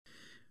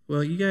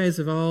Well, you guys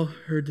have all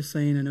heard the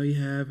saying, I know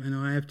you have, I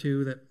know I have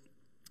too, that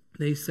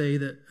they say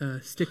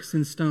that sticks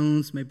and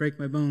stones may break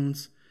my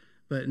bones,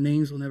 but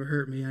names will never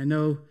hurt me. I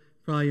know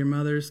probably your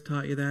mothers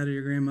taught you that, or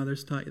your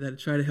grandmothers taught you that, to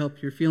try to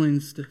help your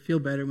feelings to feel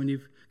better when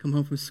you've come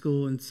home from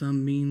school and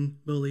some mean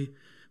bully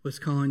was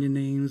calling you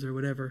names or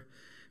whatever.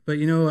 But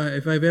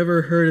if I've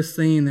ever heard a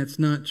saying that's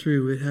not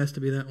true, it has to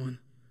be that one.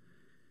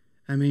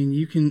 I mean,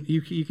 you can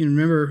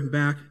remember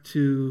back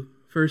to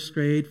first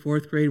grade,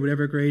 fourth grade,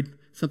 whatever grade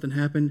something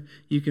happened.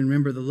 You can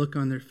remember the look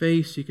on their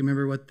face. You can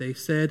remember what they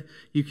said.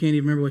 You can't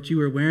even remember what you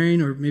were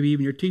wearing, or maybe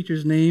even your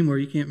teacher's name, or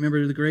you can't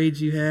remember the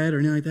grades you had or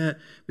anything like that.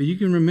 But you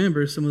can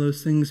remember some of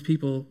those things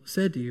people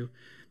said to you,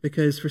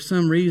 because for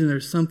some reason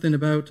there's something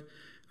about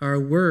our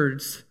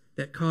words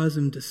that cause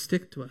them to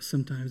stick to us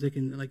sometimes. They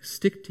can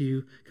stick to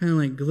you kind of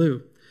like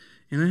glue.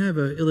 And I have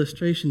an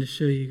illustration to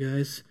show you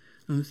guys.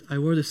 I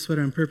wore this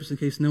sweater on purpose in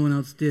case no one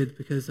else did,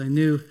 because I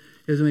knew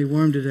it was going to be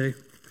warm today.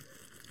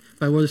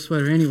 But I wore the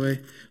sweater anyway.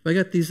 But I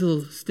got these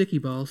little sticky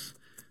balls.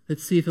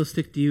 Let's see if they'll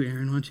stick to you,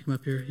 Aaron. Why don't you come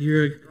up here?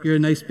 You're a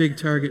nice big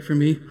target for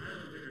me.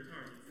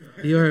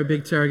 You are a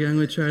big target. I'm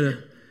going to try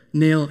to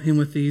nail him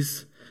with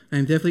these.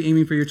 I'm definitely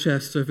aiming for your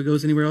chest, so if it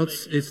goes anywhere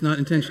else, it's not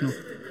intentional.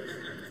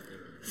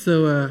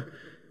 So,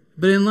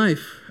 but in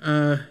life,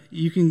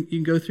 you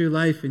can go through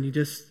life and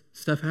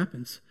stuff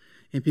happens.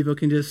 And people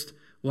can just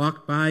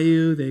walk by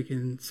you, they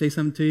can say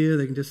something to you,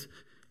 they can just,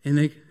 and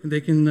they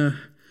can,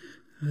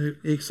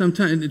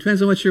 sometimes, it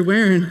depends on what you're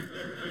wearing,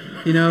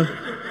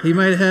 he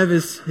might have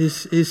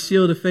his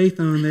shield of faith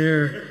on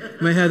there, or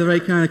might have the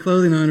right kind of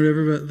clothing on or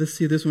whatever, but let's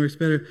see if this one works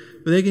better.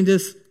 But they can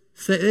just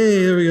say,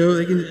 hey, there we go,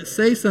 they can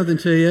say something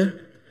to you,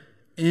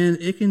 and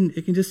it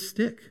can just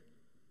stick.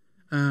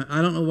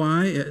 I don't know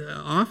why.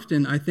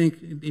 Often, I think,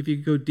 if you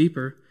go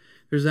deeper,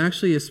 there's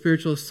actually a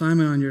spiritual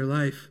assignment on your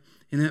life,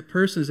 and that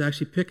person is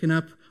actually picking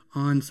up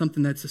on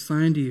something that's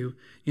assigned to you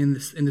in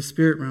the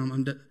spirit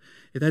realm.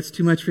 If that's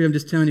too much for you, I'm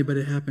just telling you, but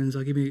it happens.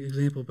 I'll give you an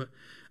example. But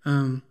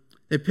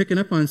they're picking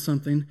up on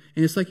something,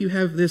 and it's like you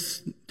have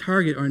this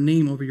target or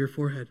name over your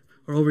forehead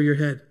or over your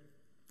head.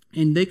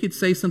 And they could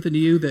say something to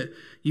you that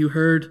you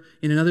heard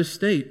in another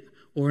state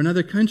or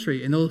another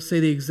country, and they'll say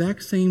the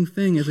exact same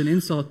thing as an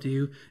insult to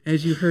you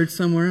as you heard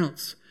somewhere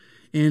else.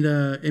 And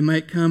it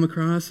might come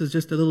across as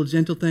just a little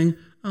gentle thing,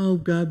 oh,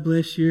 God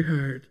bless your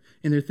heart.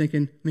 And they're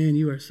thinking, man,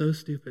 you are so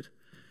stupid.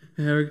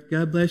 Or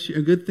God bless you.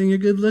 A good thing you're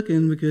good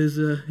looking, because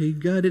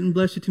God didn't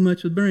bless you too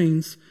much with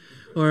brains.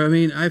 Or,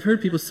 I've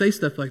heard people say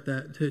stuff like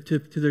that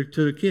to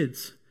their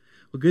kids.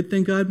 Well, good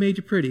thing God made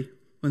you pretty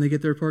when they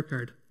get their report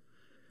card.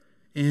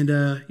 And,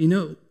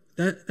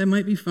 that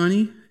might be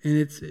funny,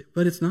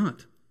 but it's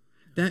not.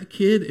 That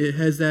kid, it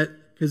has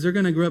that, because they're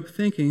going to grow up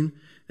thinking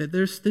that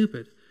they're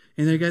stupid.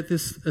 And they got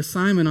this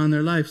assignment on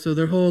their life. So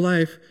their whole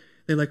life,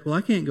 they're like, well,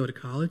 I can't go to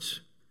college.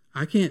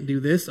 I can't do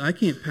this. I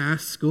can't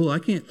pass school. I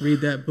can't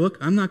read that book.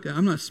 I'm not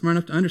smart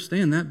enough to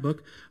understand that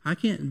book. I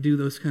can't do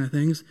those kind of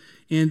things.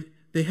 And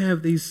they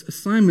have these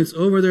assignments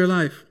over their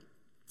life,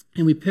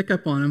 and we pick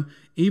up on them,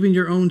 even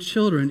your own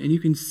children, and you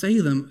can say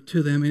them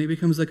to them, and it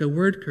becomes like a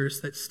word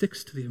curse that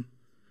sticks to them.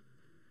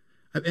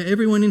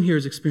 Everyone in here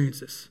has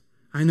experienced this.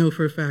 I know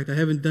for a fact. I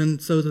haven't done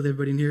so's with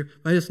everybody in here,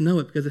 but I just know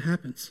it because it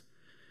happens.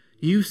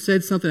 You've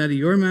said something out of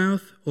your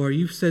mouth, or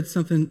you've said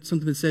something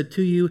that's said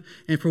to you,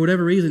 and for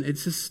whatever reason,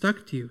 it's just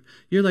stuck to you.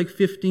 You're like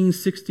 15,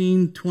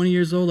 16, 20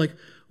 years old, like,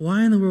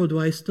 why in the world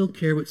do I still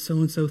care what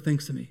so-and-so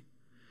thinks of me?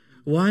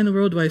 Why in the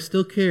world do I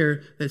still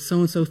care that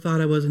so-and-so thought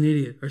I was an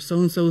idiot, or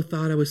so-and-so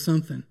thought I was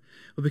something?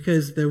 Well,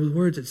 because there were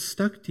words that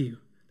stuck to you.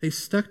 They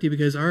stuck to you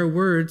because our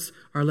words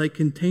are like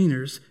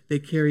containers. They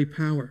carry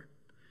power.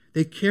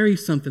 They carry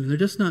something, and they're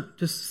just not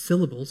just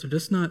syllables. They're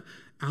just not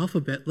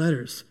alphabet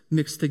letters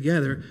mixed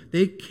together.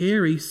 They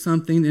carry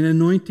something, an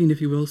anointing,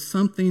 if you will.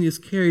 Something is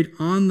carried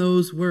on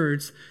those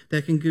words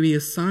that can be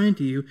assigned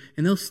to you,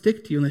 and they'll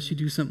stick to you unless you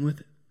do something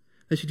with it,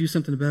 unless you do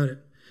something about it.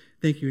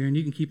 Thank you, Aaron.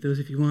 You can keep those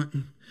if you want,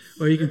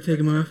 or you can take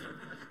them off.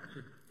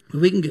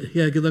 Good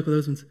luck with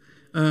those ones.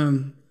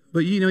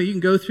 But you can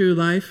go through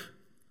life,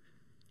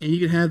 and you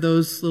can have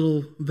those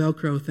little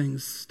Velcro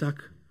things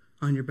stuck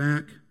on your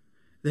back.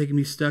 They can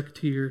be stuck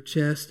to your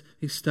chest.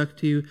 They stuck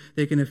to you.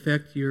 They can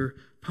affect your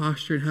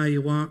posture and how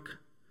you walk.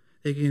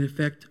 They can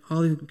affect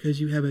all these because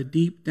you have a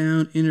deep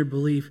down inner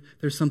belief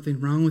there's something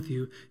wrong with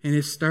you. And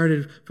it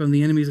started from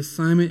the enemy's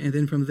assignment, and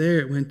then from there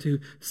it went to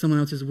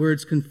someone else's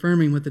words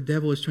confirming what the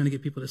devil is trying to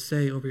get people to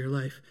say over your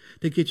life,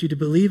 to get you to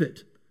believe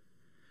it.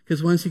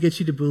 Because once he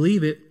gets you to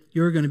believe it,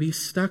 you're going to be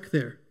stuck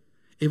there.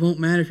 It won't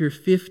matter if you're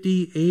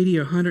 50, 80,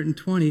 or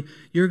 120.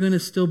 You're going to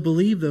still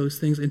believe those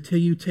things until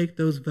you take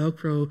those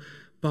Velcro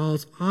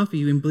balls off of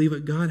you and believe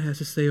what God has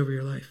to say over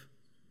your life.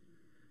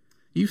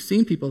 You've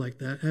seen people like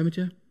that, haven't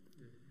you?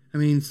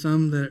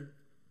 Some that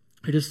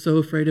are just so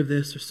afraid of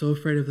this or so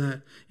afraid of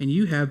that, and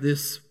you have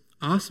this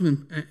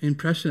awesome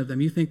impression of them.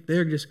 You think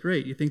they're just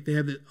great. You think they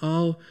have it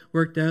all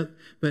worked out,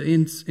 but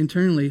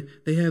internally,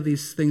 they have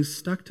these things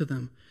stuck to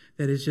them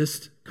that is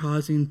just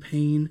causing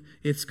pain.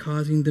 It's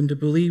causing them to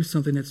believe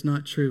something that's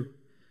not true.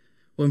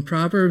 Well, in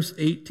Proverbs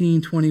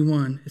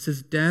 18:21, it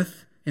says,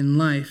 death and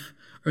life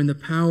are in the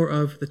power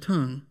of the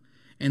tongue,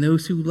 and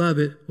those who love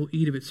it will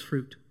eat of its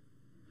fruit.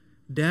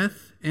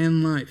 Death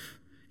and life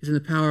is in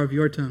the power of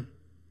your tongue,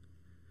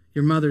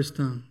 your mother's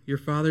tongue, your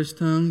father's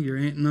tongue, your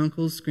aunt and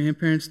uncle's,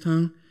 grandparents'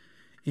 tongue.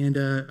 And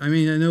I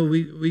know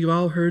we've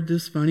all heard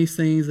this funny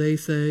sayings they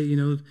say,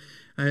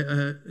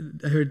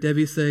 I heard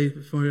Debbie say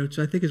before, which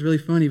I think is really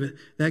funny, but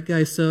that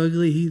guy's so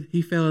ugly,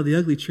 he fell out of the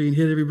ugly tree and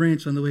hit every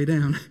branch on the way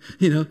down.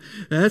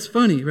 That's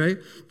funny, right?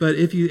 But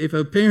if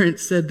a parent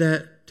said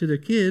that to their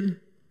kid,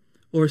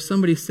 or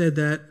somebody said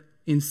that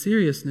in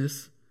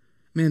seriousness,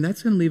 man,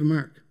 that's going to leave a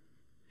mark.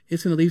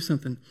 It's going to leave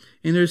something.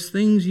 And there's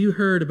things you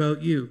heard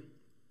about you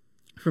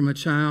from a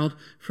child,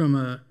 from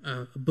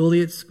a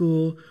bully at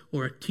school,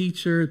 or a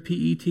teacher, a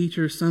PE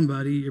teacher,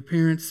 somebody, your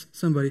parents,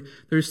 somebody.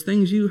 There's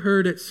things you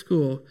heard at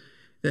school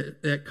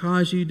that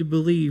cause you to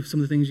believe some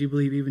of the things you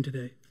believe even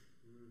today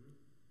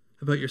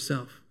about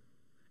yourself.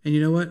 And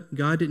you know what?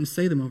 God didn't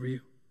say them over you.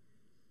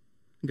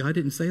 God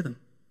didn't say them.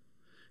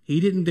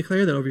 He didn't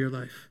declare that over your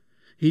life.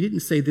 He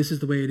didn't say this is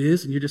the way it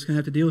is and you're just going to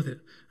have to deal with it.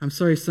 I'm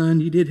sorry, son,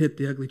 you did hit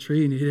the ugly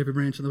tree and you hit every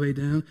branch on the way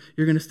down.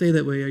 You're going to stay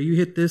that way. Or you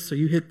hit this or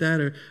you hit that.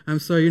 Or I'm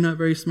sorry, you're not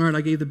very smart.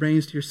 I gave the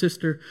brains to your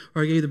sister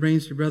or I gave the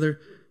brains to your brother.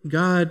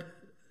 God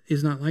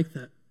is not like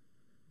that.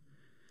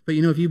 But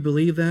if you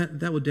believe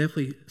that, that will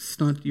definitely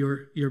stunt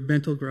your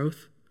mental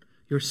growth,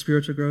 your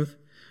spiritual growth.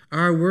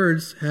 Our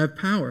words have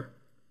power.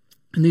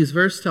 And these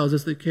verse tells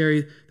us they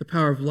carry the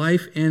power of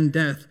life and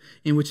death.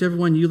 And whichever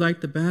one you like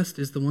the best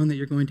is the one that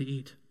you're going to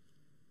eat.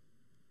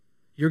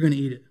 You're going to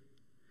eat it.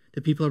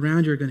 The people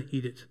around you are going to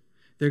eat it.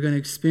 They're going to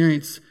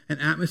experience an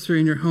atmosphere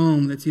in your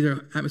home that's either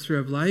an atmosphere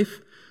of life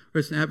or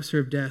it's an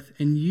atmosphere of death.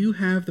 And you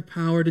have the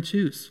power to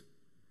choose.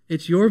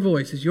 It's your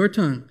voice. It's your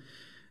tongue.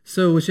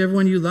 So whichever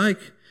one you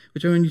like,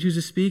 whichever one you choose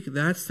to speak,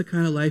 that's the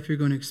kind of life you're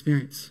going to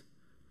experience.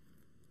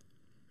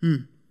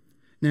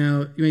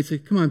 Now, you may say,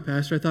 come on,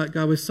 Pastor, I thought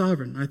God was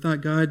sovereign. I thought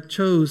God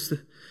chose,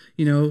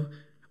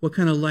 what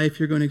kind of life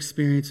you're going to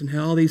experience and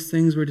how all these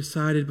things were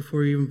decided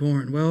before you were even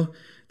born. Well,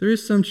 there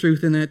is some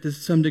truth in that to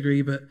some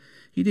degree, but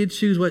he did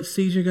choose what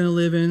season you're going to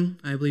live in.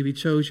 I believe he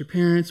chose your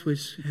parents,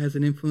 which has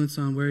an influence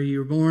on where you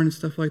were born and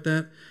stuff like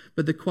that.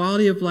 But the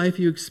quality of life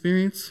you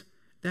experience,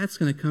 that's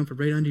going to come from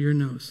right under your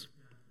nose.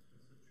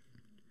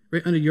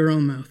 Right under your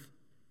own mouth.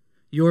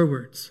 Your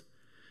words.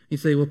 You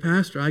say, well,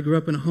 Pastor, I grew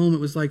up in a home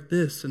that was like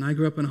this, and I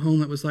grew up in a home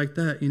that was like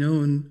that,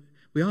 and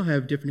we all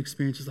have different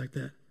experiences like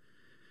that.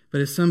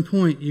 But at some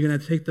point, you're going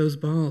to take those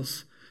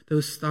balls,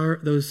 those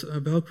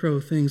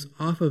Velcro things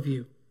off of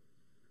you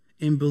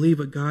and believe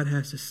what God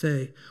has to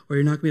say, or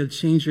you're not going to be able to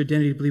change your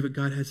identity to believe what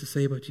God has to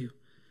say about you.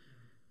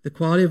 The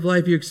quality of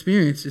life you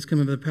experience is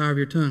coming by the power of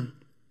your tongue.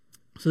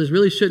 So this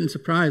really shouldn't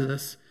surprise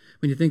us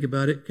when you think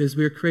about it, because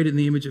we are created in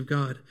the image of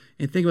God.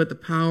 And think about the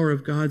power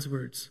of God's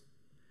words.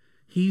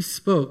 He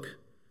spoke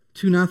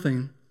to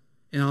nothing,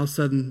 and all of a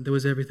sudden there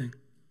was everything.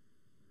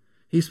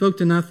 He spoke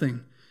to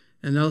nothing,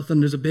 and all of a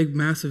sudden there's a big,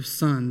 massive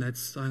sun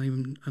that's, I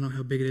don't know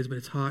how big it is, but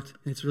it's hot,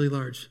 and it's really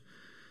large.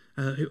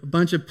 A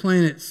bunch of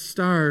planets,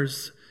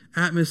 stars,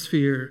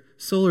 atmosphere,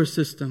 solar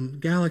system,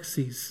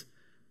 galaxies,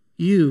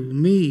 you,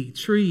 me,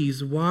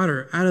 trees,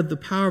 water, out of the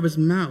power of his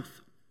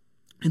mouth.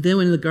 And then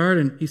when in the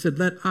garden, he said,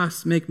 let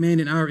us make man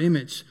in our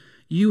image.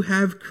 You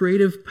have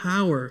creative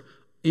power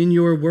in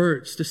your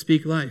words to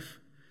speak life.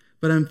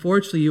 But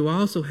unfortunately, you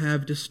also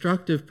have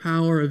destructive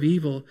power of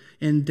evil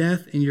and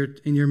death in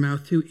your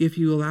mouth too, if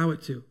you allow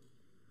it to.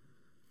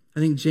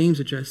 I think James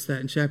addressed that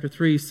in chapter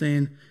 3,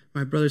 saying,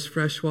 my brothers,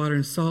 fresh water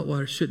and salt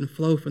water shouldn't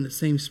flow from the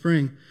same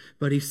spring.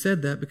 But he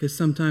said that because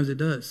sometimes it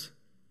does.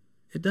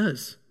 It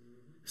does.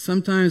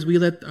 Sometimes we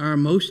let our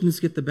emotions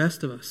get the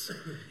best of us.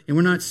 And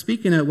we're not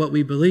speaking out what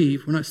we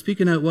believe. We're not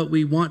speaking out what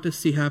we want to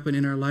see happen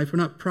in our life. We're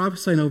not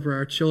prophesying over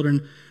our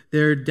children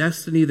their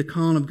destiny, the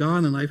calling of God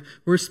in their life.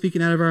 We're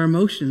speaking out of our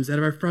emotions, out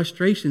of our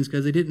frustrations,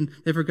 because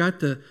they forgot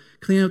to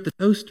clean out the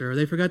toaster, or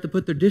they forgot to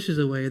put their dishes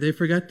away, or they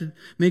forgot to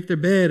make their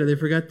bed, or they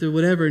forgot to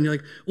whatever. And you're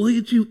like, well,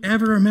 did you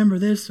ever remember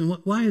this? And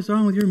why is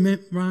wrong with your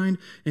mind?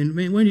 And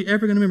man, when are you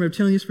ever going to remember? I'm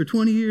telling you this for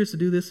 20 years to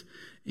do this,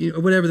 or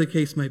whatever the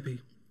case might be.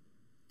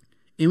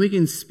 And we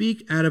can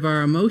speak out of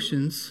our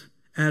emotions,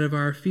 out of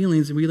our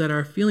feelings, and we let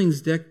our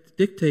feelings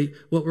dictate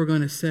what we're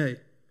going to say.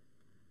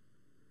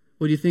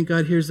 Well, do you think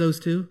God hears those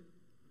too?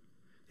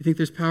 You think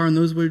there's power in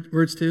those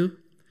words too?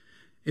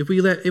 If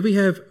we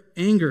have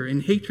anger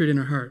and hatred in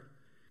our heart,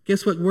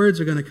 guess what words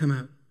are going to come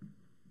out?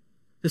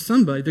 To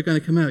somebody, they're going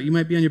to come out. You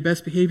might be on your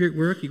best behavior at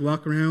work. You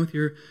walk around with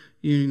your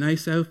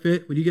nice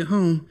outfit. When you get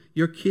home,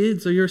 your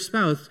kids or your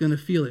spouse is going to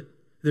feel it.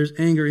 There's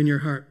anger in your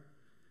heart.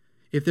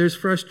 If there's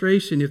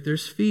frustration, if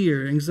there's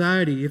fear,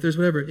 anxiety, if there's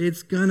whatever,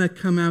 it's going to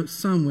come out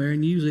somewhere,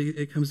 and usually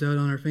it comes out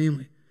on our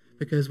family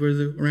because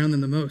we're around them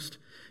the most.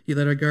 You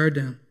let our guard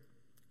down.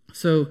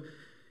 So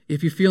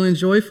if you're feeling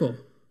joyful,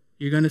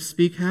 you're going to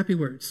speak happy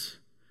words.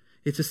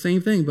 It's the same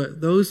thing,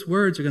 but those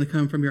words are going to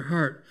come from your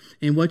heart.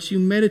 And what you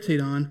meditate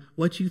on,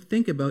 what you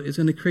think about, is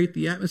going to create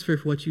the atmosphere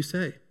for what you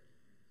say.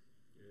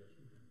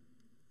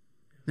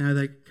 Now,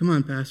 like, come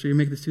on, Pastor, you're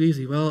making this too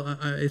easy. Well,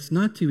 it's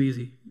not too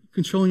easy.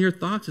 Controlling your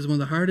thoughts is one of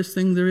the hardest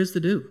things there is to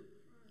do.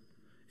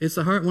 It's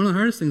one of the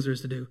hardest things there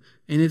is to do.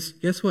 And it's,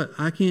 guess what?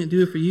 I can't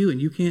do it for you,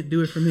 and you can't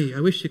do it for me. I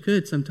wish you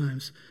could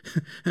sometimes.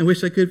 I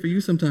wish I could for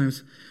you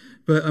sometimes.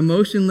 But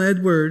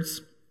emotion-led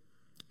words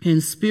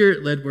and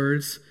spirit-led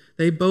words,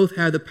 they both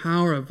have the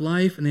power of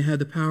life and they have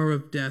the power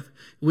of death.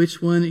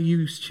 Which one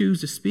you choose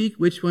to speak,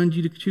 which one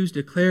you choose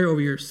to declare over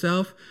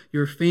yourself,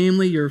 your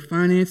family, your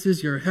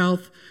finances, your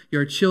health,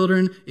 your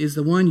children, is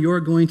the one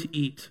you're going to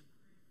eat.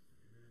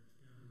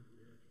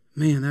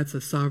 Man, that's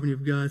a sovereignty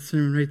of God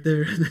sermon right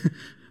there.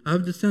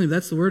 I'm just telling you,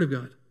 that's the word of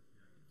God.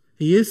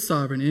 He is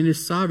sovereign, and in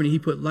his sovereignty, he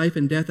put life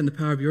and death in the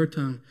power of your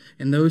tongue.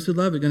 And those who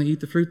love it are going to eat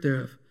the fruit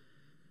thereof.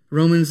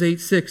 Romans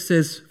 8:6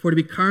 says, "For to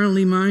be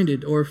carnally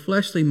minded or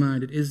fleshly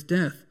minded is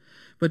death,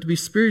 but to be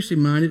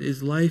spiritually minded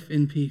is life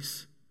and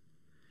peace."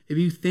 If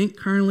you think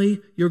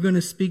carnally, you're going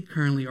to speak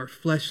carnally or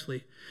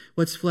fleshly.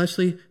 What's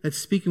fleshly? That's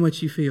speaking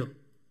what you feel.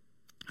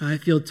 I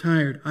feel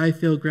tired. I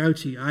feel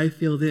grouchy. I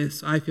feel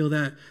this. I feel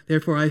that.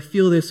 Therefore, I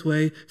feel this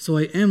way, so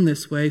I am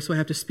this way, so I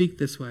have to speak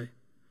this way.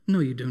 No,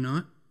 you do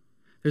not.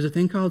 There's a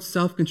thing called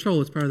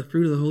self-control. It's part of the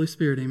fruit of the Holy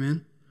Spirit,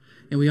 amen?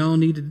 And we all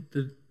need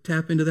to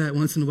tap into that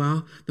once in a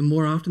while. The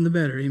more often, the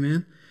better,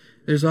 amen?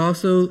 There's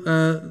also,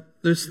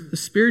 there's the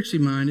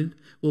spiritually minded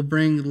will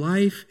bring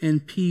life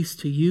and peace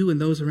to you and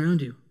those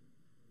around you.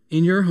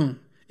 In your home.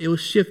 It will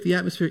shift the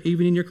atmosphere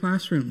even in your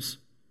classrooms.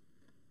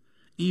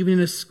 Even in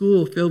a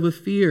school filled with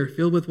fear,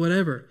 filled with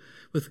whatever,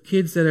 with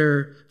kids that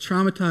are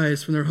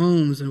traumatized from their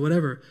homes and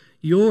whatever.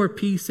 Your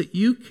peace that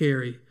you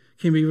carry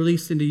can be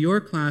released into your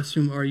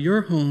classroom or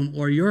your home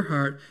or your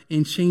heart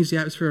and change the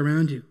atmosphere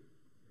around you.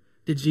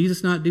 Did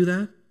Jesus not do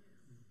that?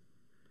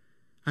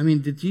 I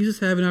mean, did Jesus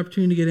have an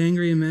opportunity to get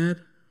angry and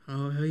mad?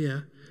 Oh, hell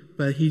yeah.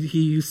 But he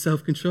used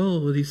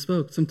self-control when he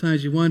spoke.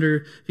 Sometimes you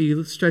wonder if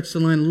he stretched the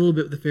line a little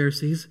bit with the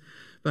Pharisees.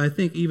 But I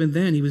think even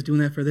then he was doing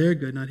that for their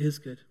good, not his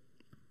good.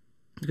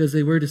 Because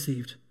they were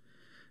deceived.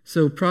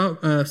 So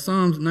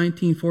Psalms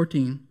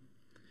 19:14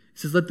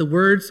 says, "Let the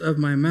words of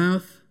my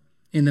mouth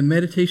and the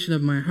meditation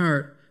of my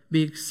heart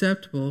be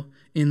acceptable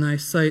in thy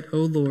sight, O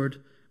Lord,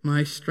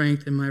 my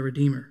strength and my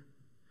Redeemer."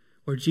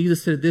 Or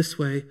Jesus said it this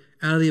way,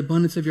 out of the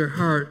abundance of your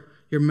heart,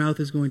 your mouth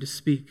is going to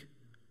speak.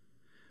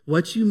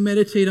 What you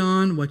meditate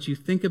on, what you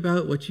think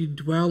about, what you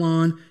dwell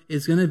on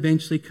is going to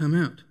eventually come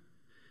out.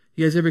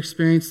 You guys ever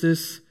experienced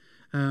this?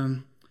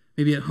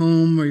 Maybe at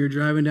home or you're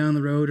driving down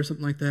the road or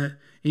something like that,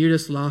 and you're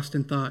just lost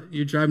in thought.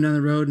 You're driving down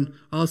the road, and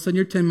all of a sudden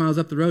you're 10 miles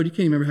up the road. You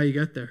can't even remember how you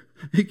got there.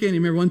 You can't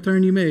even remember one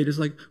turn you made. It's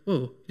like,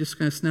 whoa. You just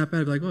kind of snap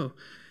out of it, like, whoa.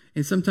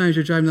 And sometimes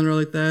you're driving down the road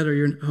like that, or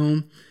you're at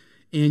home,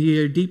 and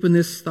you're deep in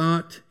this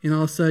thought, and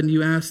all of a sudden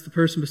you ask the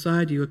person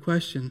beside you a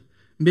question,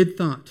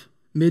 mid-thought.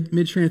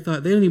 Mid-train of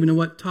thought. They don't even know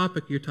what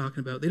topic you're talking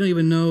about. They don't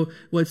even know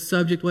what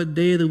subject, what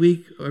day of the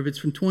week, or if it's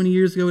from 20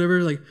 years ago,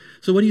 whatever. Like,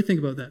 so what do you think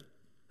about that?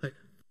 Like,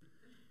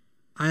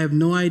 I have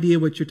no idea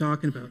what you're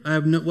talking about. I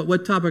have no.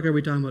 What topic are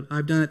we talking about?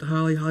 I've done that to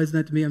Holly. Holly's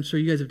done that to me. I'm sure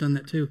you guys have done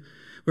that too,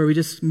 where we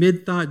just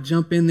mid-thought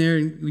jump in there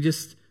and we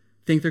just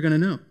think they're going to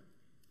know.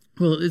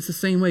 Well, it's the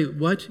same way.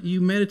 What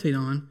you meditate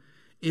on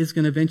is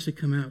going to eventually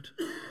come out.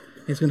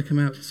 It's going to come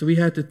out. So we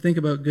have to think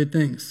about good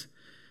things.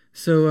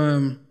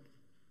 So,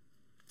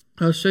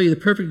 I'll show you the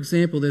perfect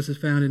example of this is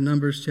found in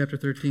Numbers chapter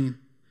 13.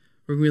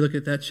 We're going to look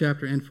at that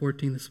chapter and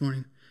 14 this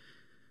morning.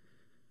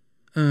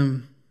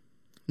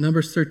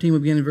 Numbers 13 will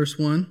begin in verse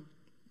 1.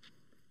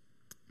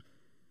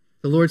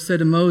 The Lord said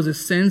to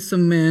Moses, "Send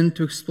some men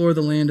to explore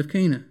the land of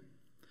Canaan,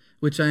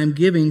 which I am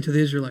giving to the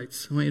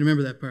Israelites." I want you to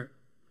remember that part.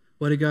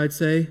 What did God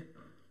say?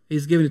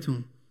 He's giving it to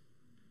them.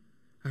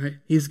 All right?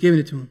 He's giving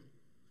it to them.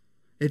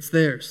 It's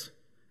theirs.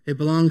 It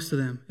belongs to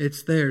them.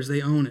 It's theirs.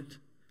 They own it.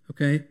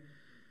 Okay?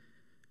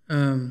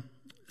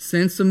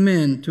 Send some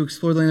men to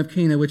explore the land of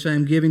Canaan, which I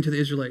am giving to the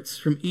Israelites.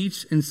 From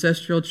each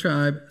ancestral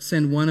tribe,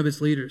 send one of its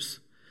leaders.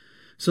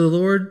 So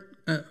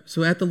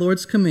at the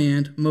Lord's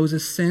command,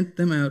 Moses sent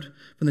them out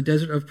from the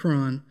desert of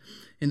Paran,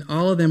 and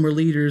all of them were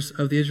leaders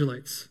of the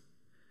Israelites.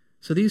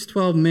 So these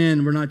 12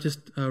 men were not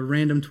just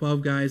random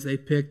 12 guys they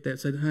picked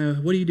that said,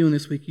 "What are you doing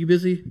this week? You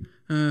busy?"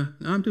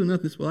 "I'm doing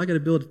nothing." "Well, I got to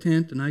build a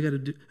tent, and I got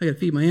to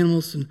feed my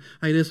animals, and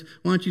I just,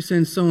 why don't you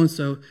send so and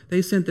so?"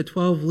 They sent the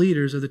 12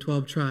 leaders of the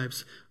 12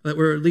 tribes that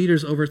were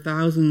leaders over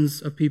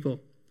thousands of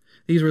people.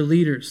 These were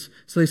leaders.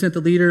 So they sent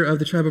the leader of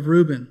the tribe of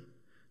Reuben,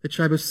 the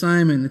tribe of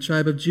Simon, the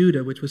tribe of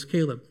Judah, which was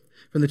Caleb,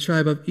 from the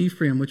tribe of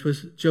Ephraim, which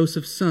was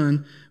Joseph's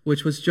son,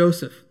 which was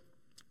Joseph.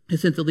 They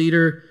sent the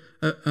leader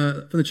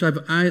from the tribe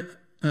of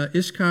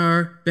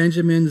Issachar,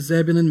 Benjamin,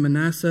 Zebulun,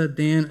 Manasseh,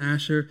 Dan,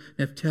 Asher,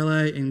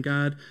 Naphtali, and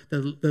Gad.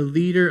 The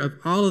leader of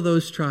all of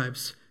those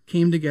tribes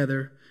came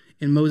together,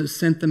 and Moses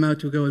sent them out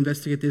to go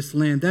investigate this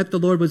land that the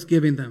Lord was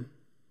giving them.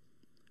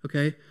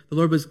 Okay? The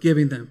Lord was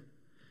giving them.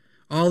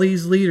 All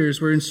these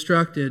leaders were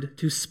instructed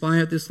to spy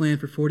out this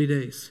land for 40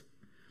 days.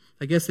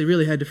 I guess they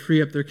really had to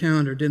free up their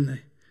calendar, didn't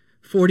they?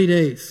 40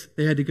 days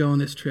they had to go on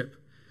this trip.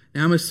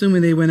 Now, I'm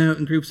assuming they went out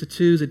in groups of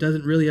twos. It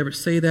doesn't really ever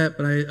say that,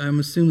 but I'm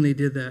assuming they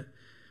did that.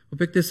 We'll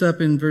pick this up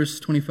in verse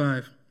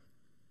 25.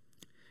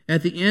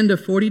 At the end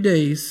of 40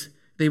 days,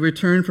 they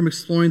returned from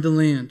exploring the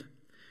land.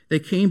 They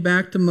came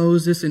back to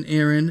Moses and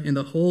Aaron and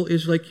the whole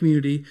Israelite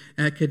community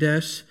at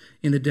Kadesh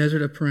in the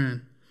desert of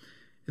Paran.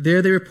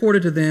 There they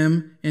reported to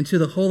them and to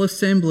the whole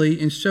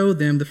assembly and showed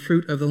them the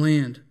fruit of the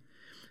land.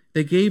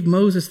 They gave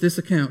Moses this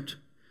account: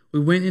 "We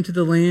went into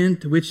the land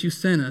to which you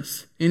sent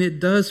us, and it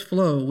does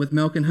flow with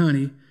milk and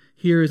honey.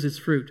 Here is its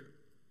fruit."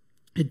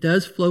 It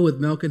does flow with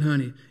milk and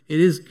honey. It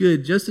is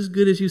good, just as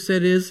good as you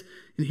said it is,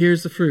 and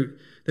here's the fruit.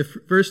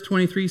 Verse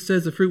 23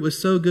 says the fruit was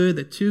so good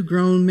that two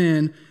grown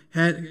men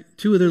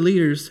two of their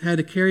leaders had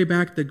to carry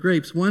back the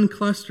grapes, one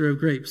cluster of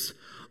grapes,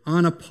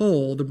 on a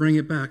pole to bring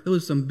it back.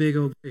 Those are some big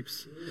old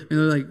grapes. They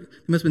must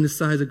have been the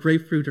size of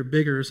grapefruit or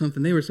bigger or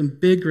something. They were some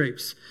big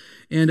grapes.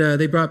 And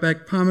they brought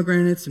back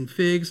pomegranates and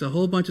figs, a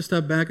whole bunch of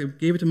stuff back. They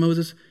gave it to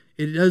Moses.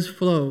 It does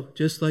flow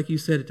just like you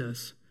said it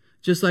does.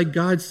 Just like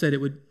God said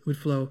it would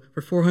flow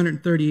for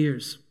 430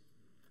 years.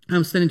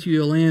 I'm sending to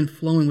you a land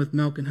flowing with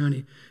milk and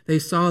honey. They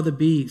saw the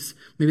bees.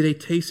 Maybe they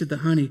tasted the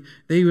honey.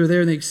 They were there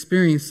and they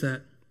experienced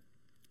that.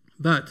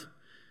 But,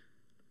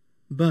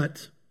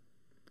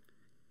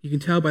 you can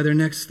tell by their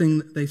next thing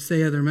that they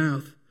say out of their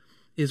mouth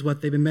is what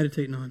they've been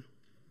meditating on,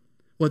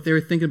 what they were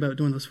thinking about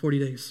during those 40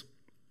 days.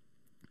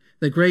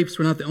 The grapes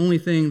were not the only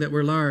thing that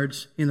were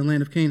large in the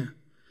land of Canaan.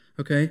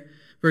 Okay?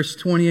 Verse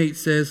 28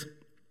 says,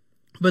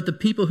 "But the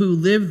people who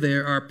live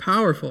there are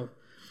powerful,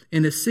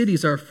 and the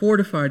cities are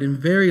fortified and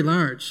very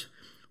large.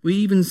 We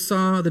even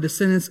saw the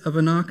descendants of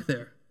Anak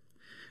there."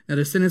 Now,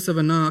 the descendants of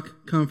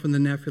Anak come from the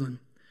Nephilim.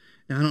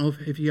 Now, I don't know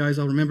if you guys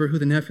all remember who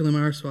the Nephilim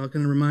are, so I'm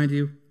going to remind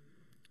you.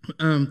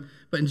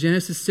 But in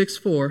Genesis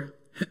 6:4,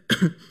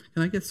 can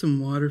I get some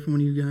water from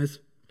one of you guys,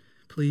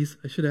 please?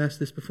 I should have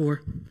asked this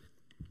before.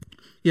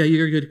 Yeah,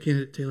 you're a good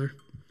candidate, Taylor.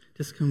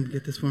 Just come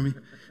get this for me.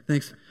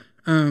 Thanks.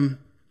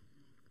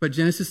 But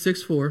Genesis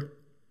 6:4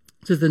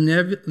 says the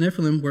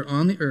Nephilim were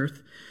on the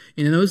earth,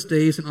 and in those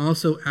days and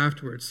also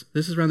afterwards.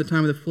 This is around the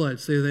time of the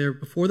flood. So they were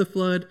before the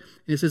flood,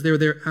 and it says they were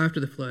there after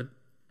the flood.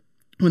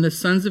 When the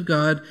sons of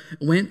God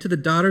went to the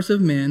daughters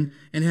of men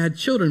and had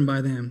children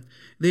by them.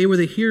 They were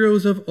the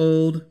heroes of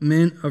old,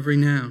 men of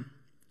renown.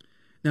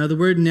 Now the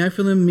word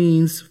Nephilim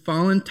means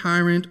fallen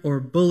tyrant or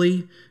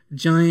bully,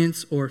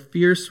 giants or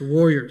fierce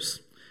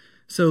warriors.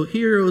 So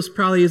heroes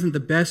probably isn't the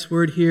best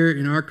word here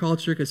in our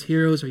culture because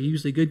heroes are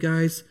usually good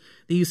guys.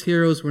 These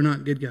heroes were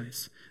not good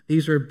guys.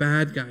 These were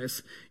bad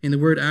guys. And the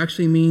word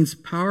actually means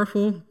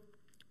powerful,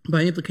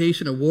 by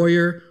implication a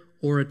warrior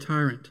or a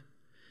tyrant.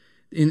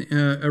 In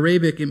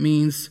Arabic, it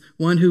means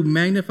one who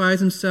magnifies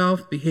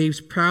himself,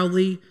 behaves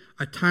proudly,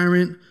 a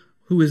tyrant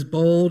who is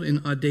bold and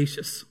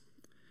audacious.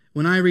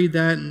 When I read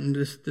that and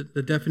just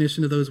the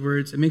definition of those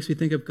words, it makes me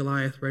think of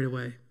Goliath right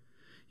away.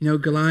 You know,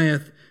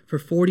 Goliath, for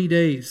 40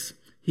 days,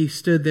 he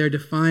stood there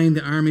defying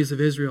the armies of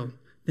Israel.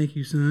 Thank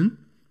you, son.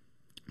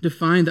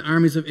 Defying the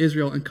armies of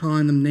Israel and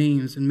calling them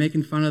names and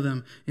making fun of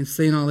them and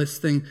saying all this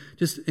thing.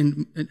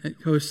 And of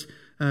course,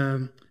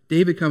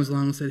 David comes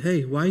along and said,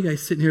 "Hey, why are you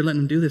guys sitting here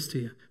letting them do this to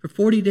you?" For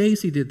 40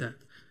 days he did that.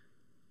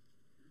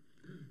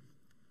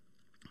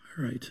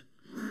 All right.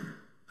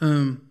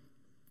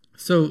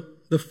 So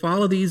the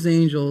fall of these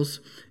angels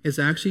is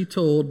actually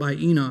told by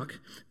Enoch,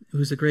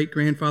 who's the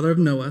great-grandfather of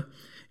Noah.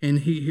 And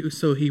he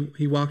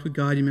walked with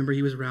God. You remember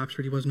he was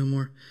raptured. He was no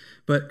more.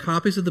 But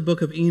copies of the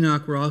book of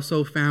Enoch were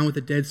also found with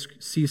the Dead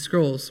Sea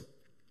Scrolls.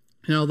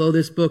 And although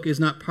this book is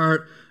not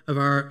part of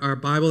our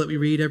Bible that we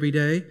read every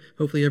day,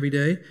 hopefully every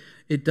day,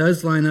 it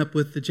does line up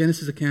with the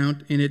Genesis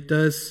account, and it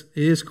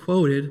is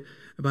quoted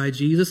by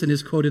Jesus and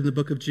is quoted in the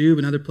book of Job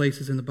and other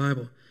places in the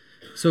Bible.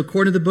 So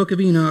according to the book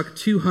of Enoch,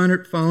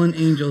 200 fallen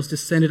angels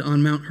descended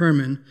on Mount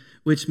Hermon,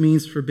 which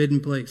means forbidden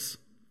place.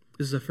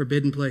 This is a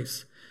forbidden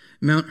place.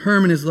 Mount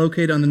Hermon is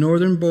located on the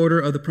northern border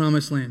of the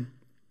Promised Land.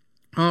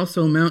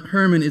 Also, Mount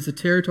Hermon is the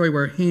territory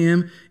where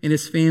Ham and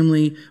his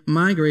family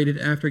migrated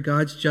after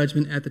God's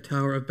judgment at the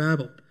Tower of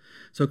Babel.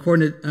 So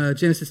according to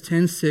Genesis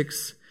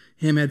 10:6,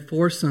 Ham had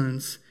 4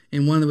 sons,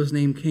 and one that was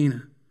named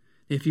Canaan.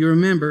 If you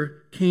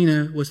remember,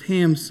 Canaan was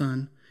Ham's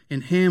son,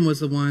 and Ham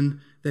was the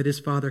one that his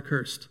father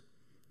cursed.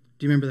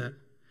 Do you remember that?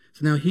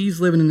 So now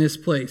he's living in this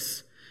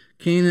place.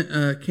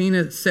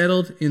 Canaan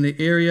settled in the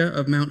area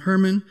of Mount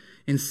Hermon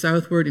and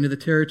southward into the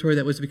territory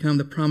that was to become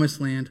the Promised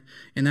Land.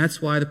 And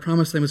that's why the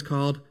Promised Land was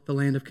called the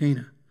Land of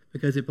Canaan,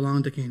 because it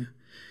belonged to Canaan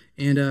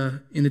and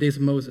in the days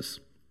of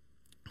Moses.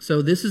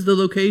 So this is the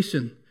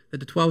location that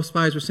the 12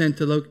 spies were sent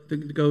to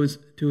go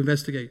to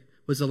investigate,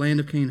 was the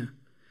land of Canaan.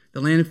 The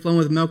land flowing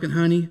with milk and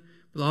honey,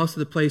 but also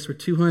the place where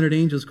 200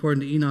 angels,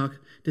 according to Enoch,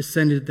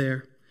 descended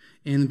there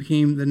and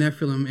became the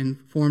Nephilim and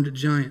formed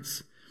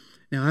giants.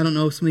 Now, I don't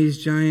know if some of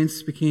these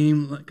giants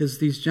because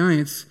these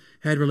giants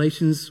had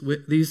relations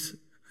with, these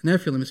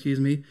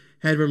Nephilim,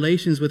 had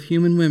relations with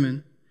human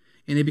women,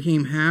 and they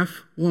became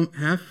half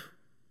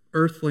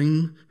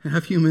earthling,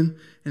 half human,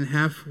 and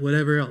half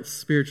whatever else,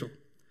 spiritual.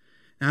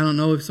 Now, I don't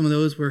know if some of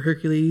those were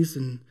Hercules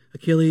and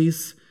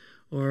Achilles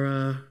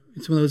or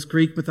some of those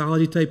Greek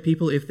mythology type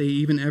people, if they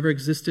even ever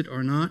existed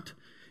or not.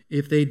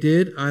 If they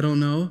did, I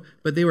don't know.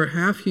 But they were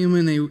half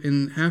human,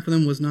 and half of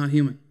them was not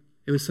human.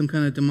 It was some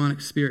kind of demonic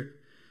spirit.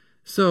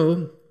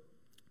 So,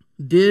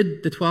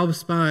 did the 12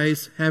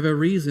 spies have a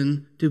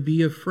reason to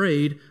be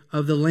afraid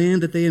of the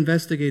land that they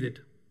investigated?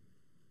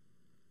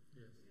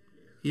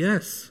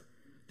 Yes.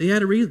 They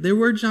had a reason. There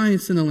were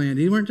giants in the land.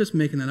 They weren't just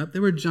making that up.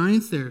 There were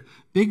giants there,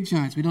 big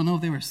giants. We don't know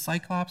if they were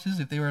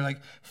cyclopses, if they were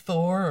like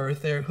Thor, or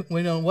if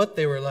we don't know what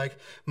they were like.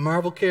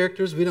 Marvel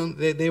characters.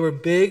 They were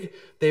big.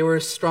 They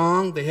were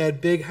strong. They had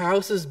big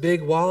houses,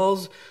 big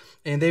walls,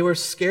 and they were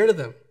scared of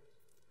them.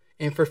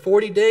 And for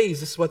 40 days,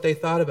 this is what they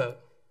thought about.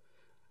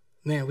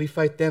 Man, we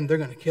fight them, they're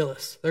going to kill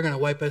us. They're going to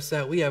wipe us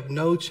out. We have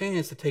no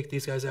chance to take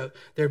these guys out.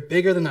 They're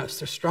bigger than us.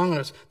 They're stronger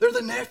than us. They're the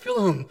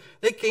Nephilim.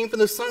 They came from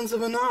the sons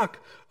of Anak.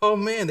 Oh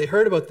man, they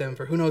heard about them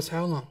for who knows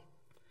how long.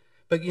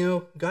 But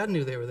God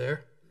knew they were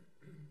there.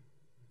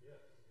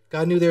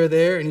 God knew they were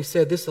there, and he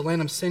said, this is the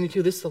land I'm sending you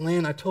to. This is the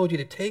land I told you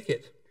to take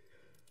it.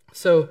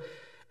 So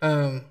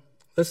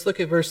let's look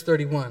at verse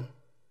 31.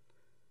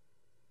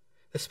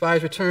 The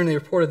spies returned. They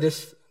reported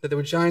that there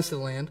were giants in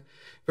the land.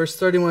 Verse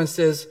 31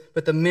 says,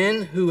 but the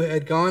men who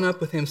had gone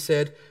up with him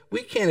said,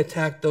 we can't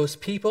attack those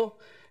people.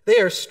 They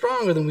are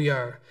stronger than we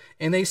are.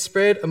 And they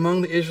spread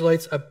among the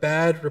Israelites a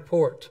bad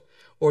report.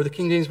 Or the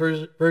King James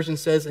Version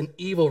says an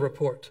evil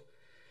report.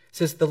 It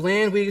says, the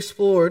land we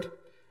explored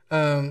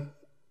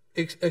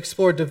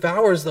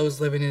devours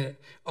those living in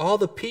it. All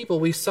the people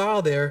we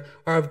saw there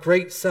are of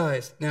great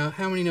size. Now,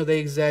 how many know they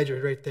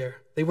exaggerated right there?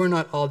 They were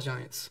not all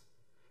giants.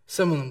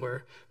 Some of them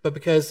were. But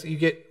because you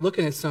get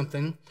looking at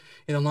something,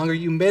 and the longer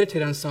you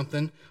meditate on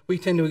something, we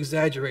tend to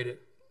exaggerate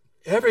it.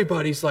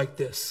 Everybody's like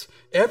this.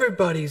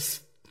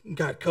 Everybody's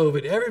got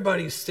COVID.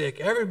 Everybody's sick.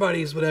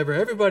 Everybody's whatever.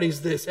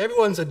 Everybody's this.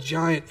 Everyone's a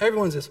giant.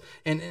 Everyone's this.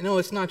 And no,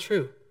 it's not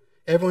true.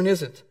 Everyone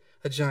isn't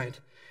a giant.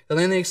 The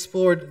land they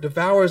explored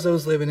devours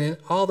those living in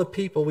it. All the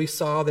people we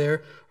saw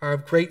there are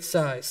of great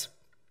size.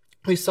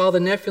 We saw the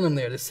Nephilim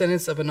there. The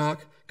descendants of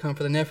Anak come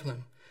from the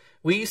Nephilim.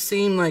 We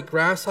seem like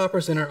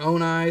grasshoppers in our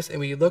own eyes, and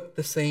we look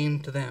the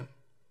same to them.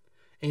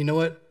 And you know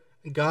what?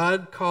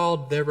 God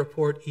called their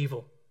report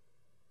evil.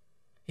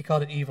 He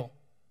called it evil.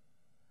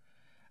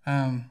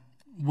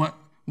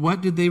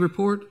 What did they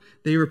report?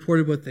 They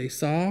reported what they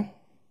saw.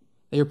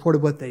 They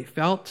reported what they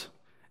felt.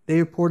 They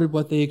reported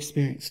what they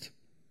experienced.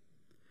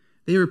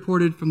 They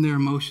reported from their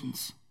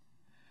emotions.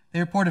 They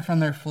reported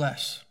from their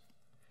flesh.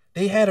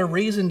 They had a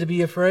reason to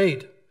be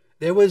afraid.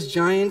 There was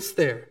giants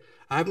there.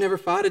 I've never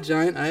fought a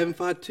giant. I haven't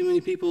fought too many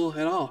people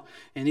at all.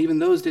 And even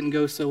those didn't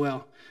go so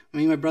well.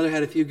 Me and my brother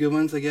had a few good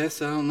ones, I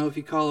guess. I don't know if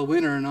you call a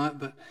winner or not,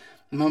 but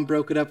Mom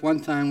broke it up one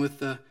time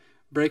with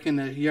breaking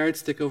a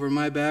yardstick over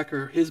my back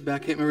or his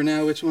back. Can't remember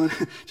now which one,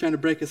 trying to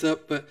break us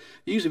up. But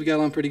usually we got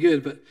along pretty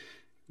good. But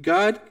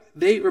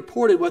they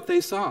reported what they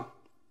saw.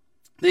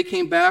 They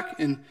came back,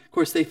 and of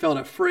course they felt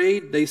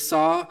afraid. They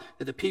saw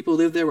that the people who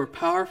lived there were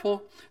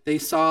powerful. They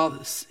saw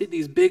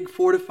these big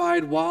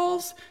fortified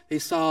walls. They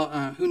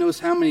saw who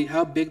knows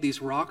how big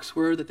these rocks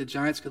were that the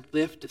giants could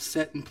lift to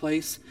set in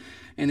place.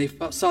 And they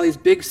saw these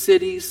big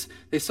cities.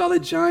 They saw the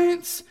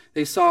giants.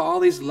 They saw all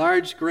these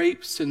large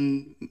grapes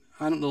and,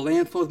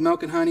 land full of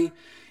milk and honey.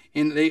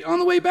 And on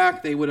the way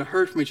back, they would have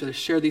heard from each other,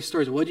 share these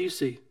stories. What did you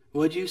see?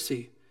 What did you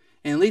see?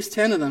 And at least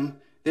 10 of them,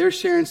 they were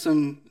sharing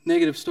some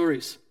negative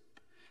stories.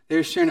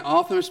 They're sharing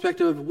all from the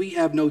perspective of, we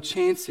have no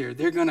chance here.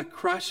 They're going to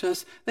crush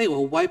us. They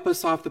will wipe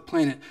us off the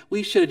planet.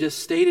 We should have just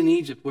stayed in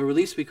Egypt, where at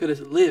least we could have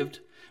lived.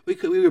 We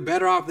were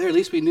better off there. At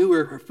least we knew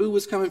where our food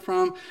was coming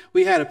from.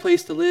 We had a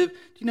place to live.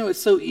 Do you know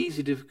it's so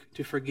easy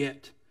to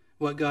forget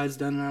what God's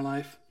done in our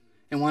life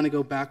and want to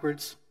go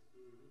backwards?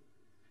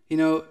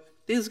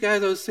 These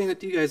guys, I was saying it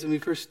to you guys when we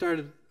first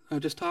started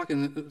just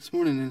talking this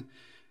morning, and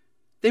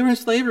they were in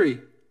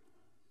slavery.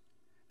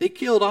 They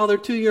killed all their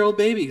 2-year-old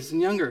babies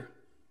and younger.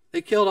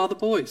 They killed all the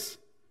boys.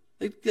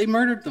 They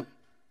murdered them.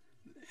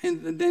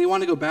 And then they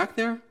want to go back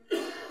there?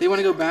 They want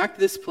to go back to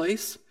this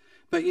place?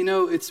 But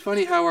it's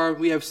funny how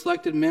we have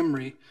selective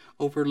memory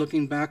over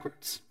looking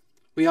backwards.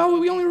 We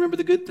only remember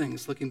the good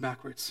things looking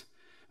backwards.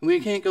 And we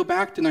can't go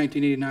back to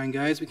 1989,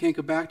 guys. We can't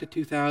go back to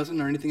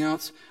 2000 or anything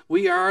else.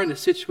 We are in the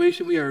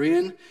situation we are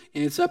in,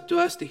 and it's up to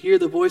us to hear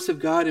the voice of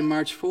God and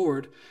march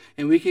forward.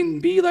 And we can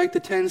be like the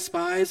 10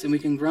 spies, and we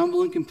can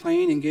grumble and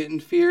complain and get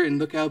in fear and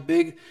look how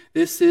big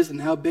this is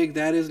and how big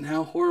that is and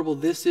how horrible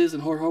this is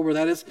and how horrible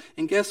that is.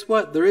 And guess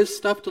what? There is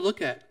stuff to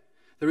look at.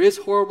 There is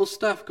horrible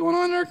stuff going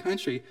on in our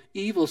country,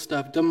 evil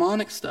stuff,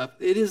 demonic stuff.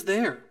 It is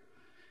there.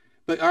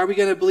 But are we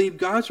going to believe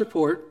God's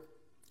report,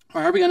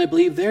 or are we going to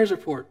believe theirs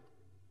report?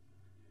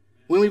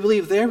 When we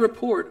believe their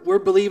report, we're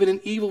believing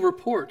an evil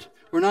report.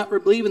 We're not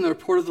believing the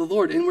report of the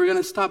Lord, and we're going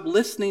to stop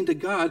listening to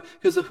God,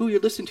 because who you're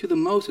listening to the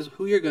most is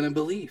who you're going to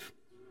believe.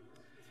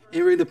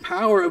 And the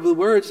power of the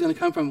words is going to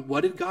come from,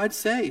 what did God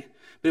say?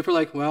 But if we're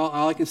like, well,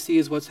 all I can see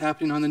is what's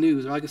happening on the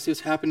news, or all I can see is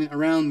what's happening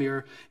around me,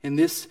 or in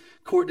this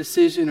court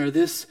decision, or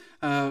this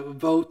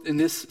vote, and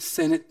this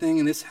Senate thing,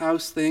 and this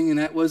House thing, and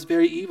that was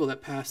very evil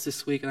that passed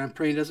this week, and I'm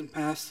praying it doesn't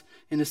pass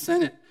in the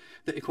Senate,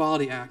 the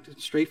Equality Act.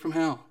 It's straight from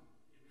hell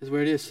is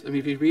where it is. I mean,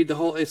 if you read the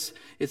whole, it's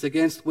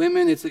against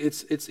women,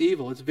 it's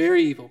evil. It's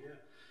very evil.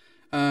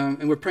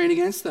 And we're praying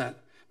against that.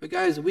 But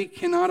guys, we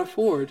cannot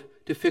afford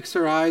to fix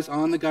our eyes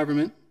on the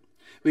government.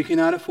 We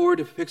cannot afford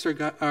to fix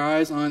our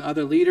eyes on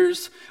other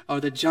leaders or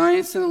the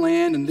giants in the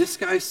land. And this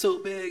guy's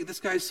so big, this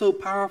guy's so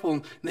powerful,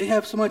 and they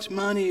have so much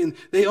money, and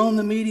they own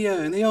the media,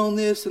 and they own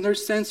this, and they're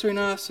censoring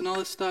us, and all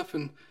this stuff.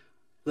 And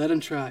let them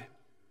try.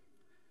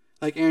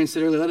 Like Aaron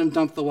said earlier, let them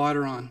dump the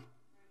water on.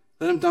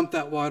 Let them dump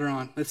that water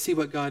on. Let's see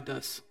what God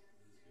does.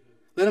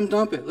 Let them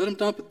dump it. Let them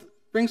dump it.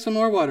 Bring some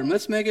more water.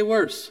 Let's make it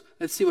worse.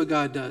 Let's see what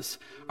God does.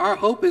 Our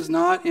hope is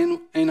not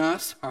in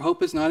us. Our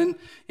hope is not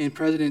in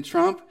President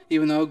Trump,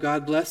 even though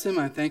God bless him.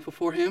 I'm thankful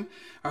for him.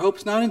 Our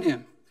hope's not in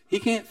him. He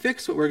can't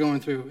fix what we're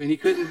going through. And he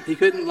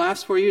couldn't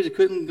last 4 years. He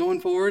couldn't going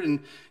forward and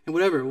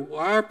whatever.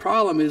 Our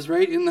problem is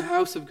right in the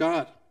house of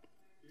God.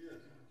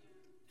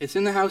 It's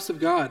in the house of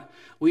God.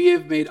 We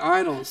have made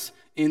idols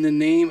in the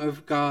name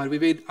of God.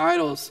 We've made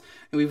idols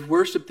and we've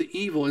worshiped the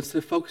evil instead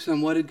of focusing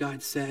on what did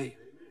God say.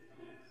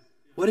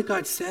 What did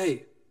God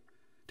say?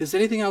 Does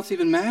anything else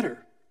even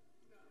matter?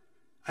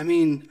 I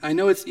mean, I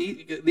know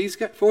these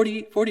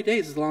 40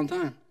 days is a long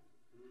time.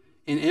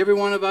 And every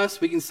one of us,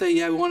 we can say,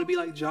 yeah, we want to be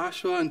like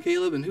Joshua and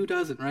Caleb, and who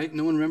doesn't, right?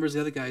 No one remembers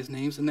the other guys'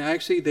 names. And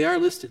they are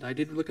listed. I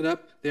did look it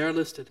up. They are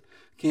listed.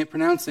 Can't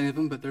pronounce any of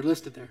them, but they're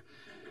listed there.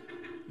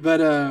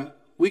 But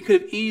we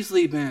could have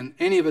easily been,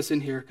 any of us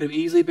in here, could have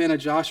easily been a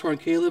Joshua and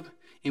Caleb,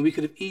 and we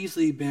could have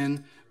easily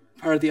been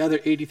part of the other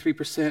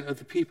 83% of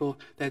the people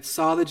that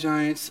saw the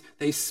giants.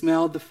 They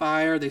smelled the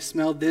fire. They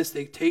smelled this.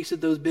 They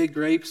tasted those big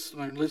grapes.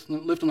 Lift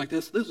them like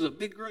this. This is a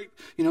big grape.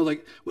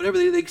 Like whatever.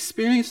 They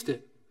experienced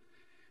it.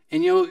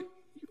 And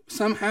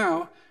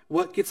somehow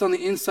what gets on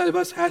the inside of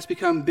us has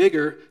become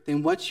bigger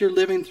than what you're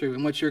living through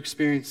and what you're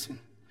experiencing.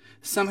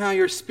 Somehow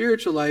your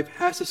spiritual life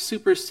has to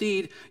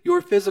supersede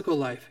your physical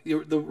life,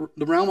 the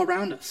realm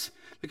around us.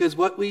 Because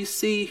what we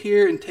see,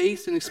 hear, and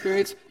taste and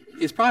experience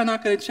is probably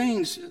not going to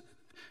change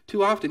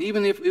too often.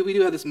 Even if we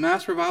do have this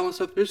mass revival and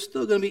stuff, there's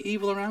still going to be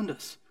evil around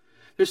us.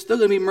 There's still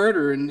going to be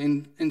murder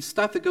and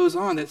stuff that goes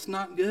on that's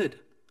not good,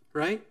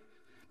 right?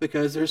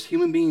 Because there's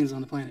human beings on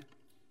the planet.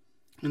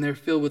 And they're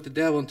filled with the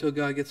devil until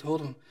God gets a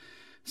hold of them.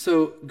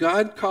 So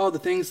God called the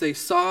things they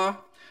saw,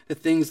 the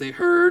things they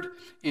heard,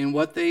 and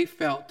what they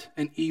felt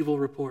an evil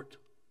report.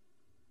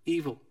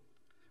 Evil.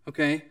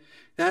 Okay?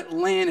 That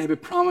land had been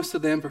promised to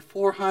them for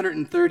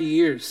 430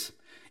 years.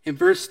 In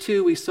verse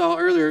 2, we saw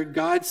earlier,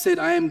 God said,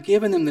 I am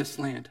giving them this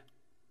land.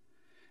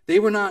 They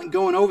were not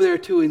going over there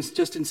to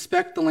just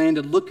inspect the land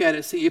and look at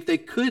it, see if they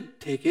could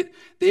take it.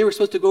 They were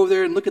supposed to go over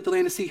there and look at the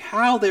land and see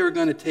how they were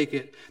going to take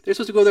it. They're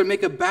supposed to go there and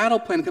make a battle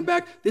plan and come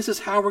back. This is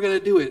how we're going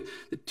to do it.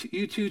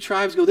 You two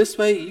tribes go this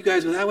way, you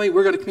guys go that way.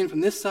 We're going to come in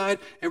from this side,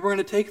 and we're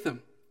going to take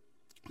them.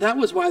 That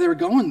was why they were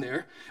going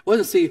there. It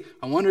wasn't see,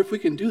 I wonder if we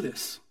can do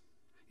this.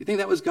 You think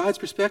that was God's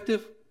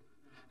perspective?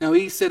 Now,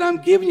 he said,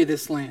 I'm giving you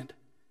this land.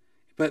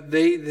 But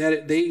they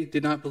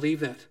did not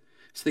believe that.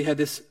 So they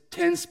had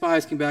 10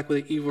 spies came back with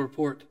an evil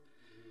report.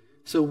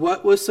 So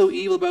what was so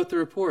evil about the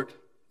report?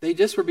 They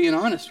just were being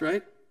honest,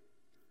 right?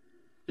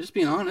 They're just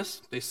being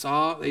honest. They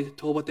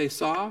told what they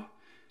saw.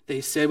 They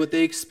said what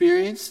they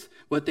experienced,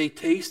 what they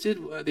tasted.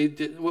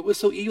 What was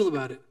so evil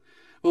about it?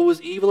 What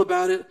was evil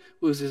about it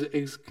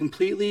was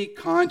completely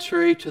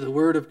contrary to the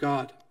Word of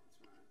God.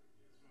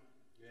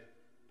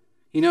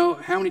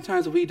 How many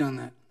times have we done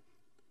that?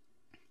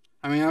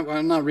 I mean,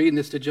 I'm not reading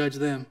this to judge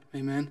them.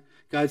 Amen.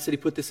 God said he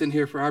put this in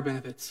here for our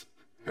benefits,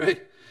 right?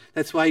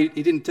 That's why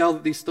he didn't tell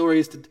these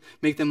stories to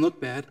make them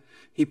look bad.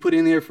 He put it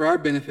in there for our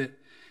benefit.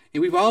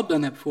 And we've all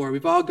done that before.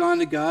 We've all gone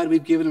to God.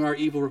 We've given him our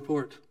evil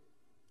report.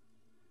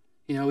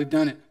 We've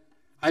done it.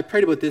 I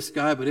prayed about this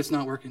guy, but it's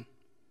not working.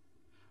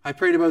 I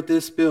prayed about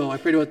this bill. I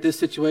prayed about this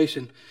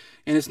situation,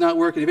 and it's not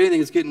working. If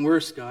anything, it's getting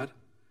worse, God.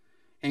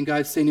 And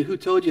God's saying, who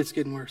told you it's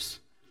getting worse?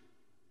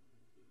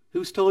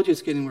 Who's told you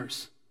it's getting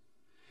worse?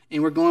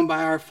 And we're going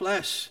by our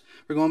flesh.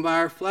 We're going by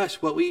our flesh,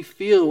 what we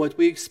feel, what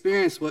we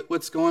experience,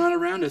 what's going on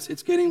around us.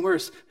 It's getting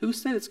worse. Who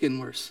said it's getting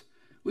worse?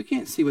 We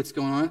can't see what's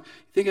going on.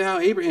 Think of how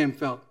Abraham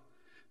felt.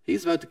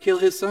 He's about to kill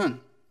his son.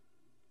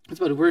 That's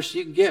about the worst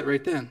you can get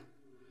right then.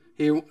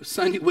 Your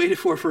son you waited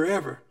for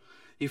forever.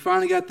 You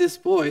finally got this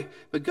boy,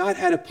 but God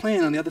had a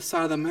plan on the other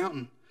side of the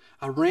mountain.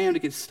 A ram to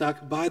get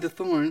stuck by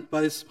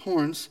his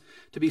horns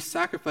to be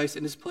sacrificed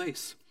in his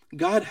place.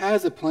 God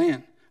has a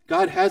plan.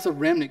 God has a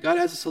remnant. God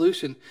has a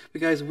solution. But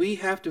guys, we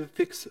have to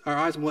fix our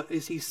eyes on what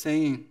is he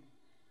saying.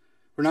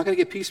 We're not going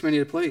to get peace from any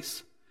other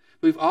place.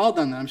 We've all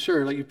done that, I'm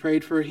sure. Like you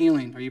prayed for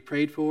healing, or you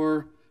prayed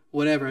for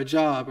whatever, a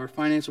job or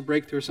financial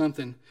breakthrough or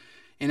something.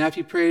 And after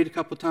you prayed a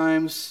couple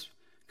times,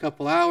 a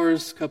couple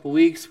hours, a couple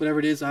weeks, whatever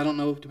it is, I don't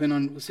know, depending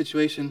on the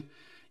situation,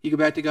 you go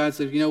back to God and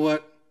say, you know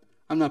what?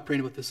 I'm not praying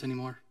about this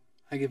anymore.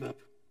 I give up.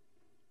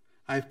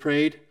 I've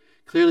prayed.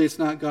 Clearly it's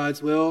not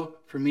God's will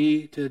for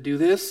me to do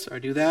this or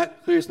do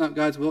that. Clearly it's not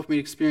God's will for me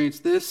to experience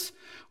this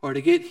or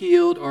to get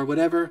healed or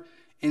whatever.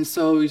 And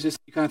so you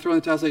kind of throw in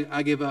the towel and say,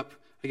 I give up.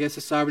 I guess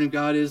the sovereignty of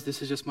God is,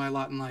 this is just my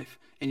lot in life.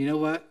 And you know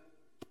what?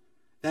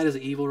 That is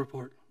an evil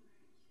report.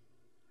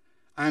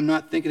 I'm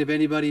not thinking of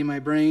anybody in my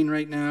brain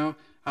right now.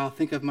 I'll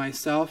think of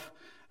myself.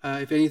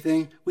 If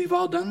anything, we've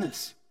all done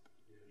this.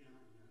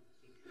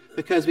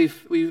 because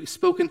we've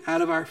spoken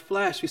out of our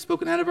flesh, we've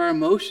spoken out of our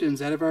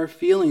emotions, out of our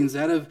feelings,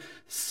 out of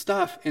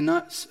stuff, and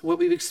not what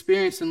we've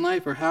experienced in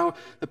life, or how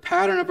the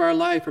pattern of our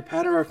life, or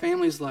pattern of our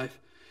family's life,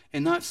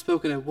 and not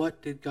spoken of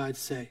what did God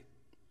say.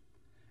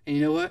 And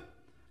you know what?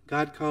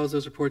 God calls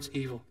those reports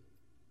evil.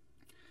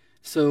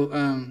 So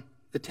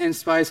the 10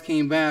 spies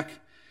came back.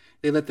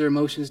 They let their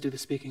emotions do the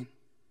speaking.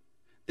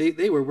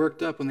 They were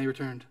worked up when they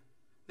returned.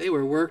 They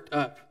were worked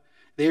up.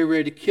 They were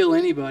ready to kill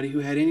anybody who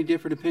had any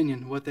different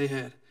opinion of what they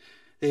had.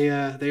 They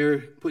were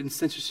putting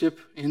censorship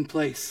in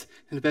place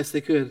and the best they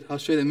could. I'll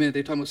show you that in a minute.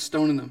 They're talking about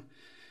stoning them.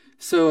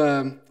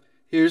 So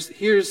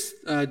here's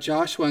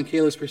Joshua and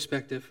Caleb's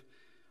perspective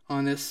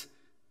on this.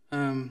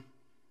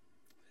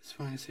 Let's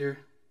find this here.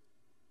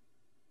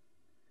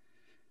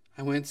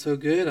 I went so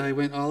good. I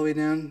went all the way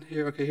down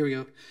here. Okay, here we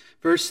go.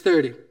 Verse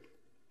 30.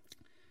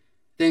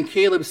 Then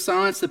Caleb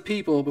silenced the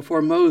people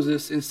before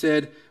Moses and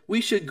said, "We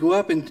should go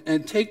up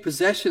and take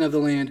possession of the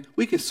land.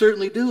 We can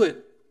certainly do it."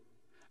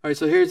 All right,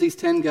 so here's these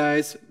 10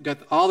 guys, got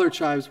all their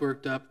tribes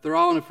worked up. They're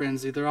all in a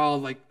frenzy. They're all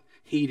like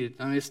heated.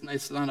 I mean,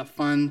 it's not a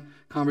fun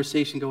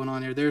conversation going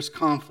on here. There's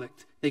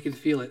conflict. They can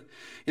feel it.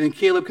 And then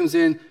Caleb comes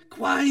in,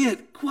 quiet,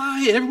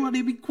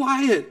 everybody be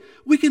quiet.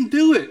 We can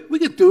do it. We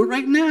can do it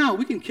right now.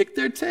 We can kick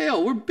their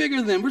tail. We're bigger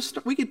than them.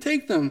 We can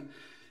take them.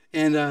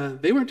 And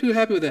they weren't too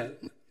happy with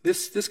that.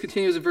 This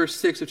continues in verse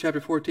 6 of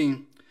chapter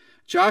 14.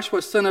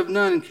 Joshua, son of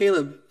Nun, and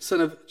Caleb,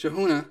 son of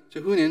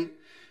Jehunan,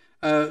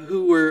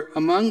 who were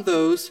among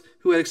those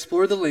who had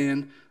explored the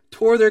land,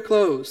 tore their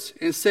clothes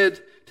and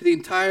said to the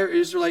entire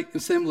Israelite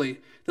assembly,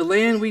 "The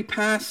land we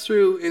passed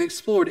through and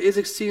explored is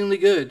exceedingly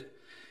good.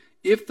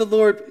 If the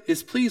Lord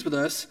is pleased with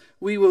us,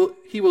 he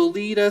will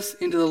lead us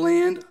into the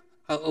land,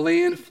 a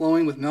land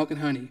flowing with milk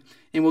and honey,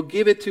 and will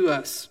give it to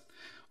us.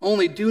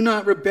 Only do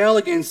not rebel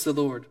against the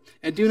Lord,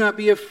 and do not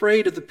be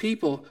afraid of the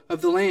people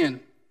of the land,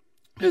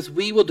 because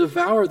we will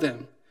devour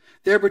them.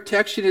 Their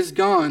protection is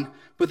gone,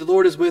 but the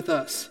Lord is with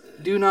us.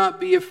 Do not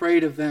be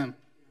afraid of them."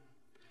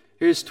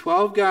 Here's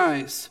 12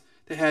 guys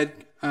that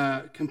had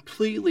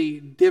completely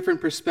different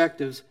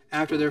perspectives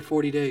after their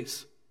 40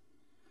 days.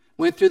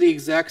 Went through the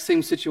exact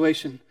same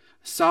situation,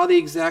 saw the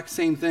exact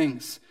same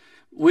things,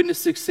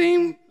 witnessed the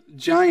same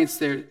giants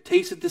there,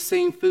 tasted the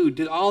same food,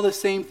 did all the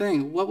same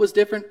thing. What was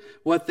different?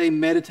 What they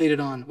meditated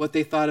on, what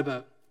they thought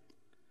about.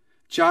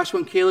 Joshua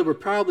and Caleb were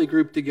probably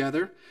grouped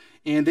together,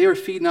 and they were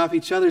feeding off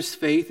each other's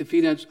faith and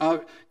feeding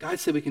off. God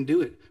said we can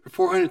do it. For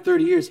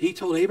 430 years, he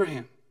told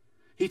Abraham.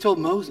 He told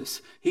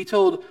Moses. He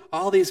told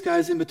all these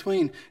guys in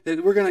between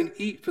that we're going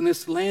to eat from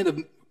this land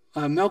of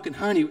milk and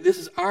honey. This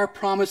is our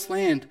promised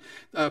land.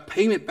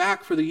 Payment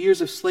back for the years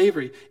of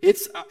slavery.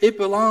 It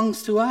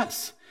belongs to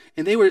us.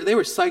 And they were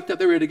psyched up.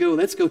 They were ready to go.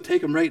 Let's go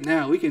take them right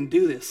now. We can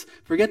do this.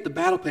 Forget the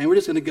battle plan. We're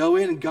just going to go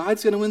in, and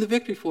God's going to win the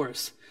victory for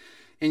us.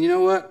 And you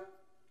know what?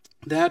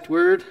 That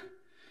word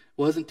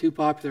wasn't too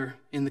popular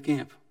in the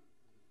camp.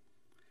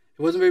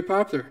 It wasn't very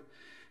popular.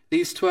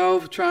 These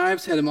 12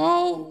 tribes had them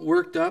all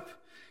worked up.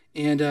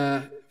 And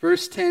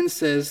verse 10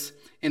 says,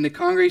 and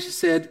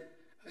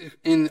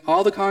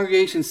all the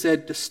congregation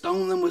said, to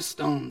stone them with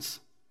stones.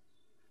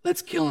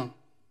 Let's kill them.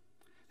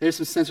 There's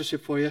some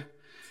censorship for you.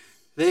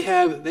 They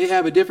have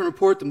a different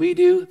report than we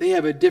do. They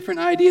have a different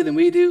idea than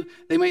we do.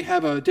 They might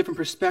have a different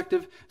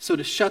perspective. So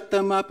to shut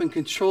them up and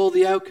control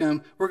the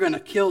outcome, we're going to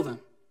kill them.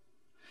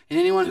 And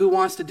anyone who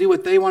wants to do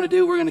what they want to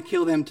do, we're going to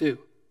kill them too.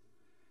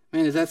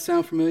 Man, does that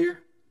sound familiar?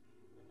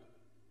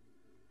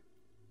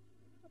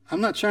 I'm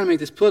not trying to make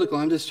this political.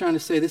 I'm just trying to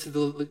say this is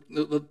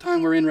the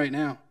time we're in right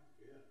now.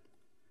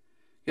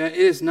 Yeah, it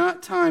is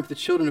not time for the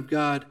children of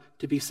God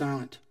to be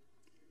silent.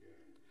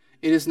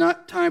 It is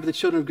not time for the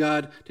children of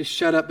God to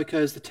shut up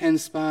because the 10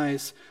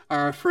 spies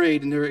are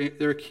afraid and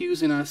they're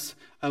accusing us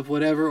of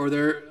whatever or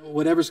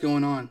whatever's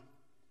going on.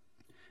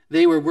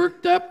 They were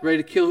worked up, ready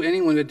to kill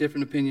anyone with a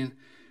different opinion.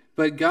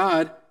 But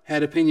God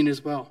had opinion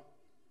as well.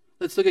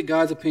 Let's look at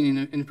God's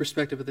opinion in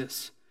perspective of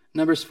this.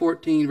 Numbers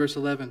 14, verse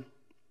 11.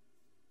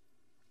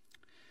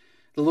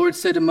 The Lord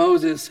said to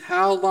Moses,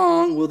 "How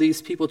long will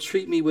these people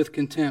treat me with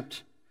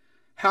contempt?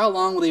 How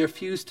long will they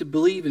refuse to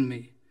believe in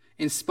me,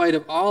 in spite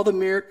of all the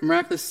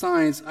miraculous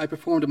signs I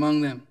performed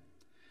among them?"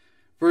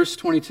 Verse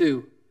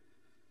 22.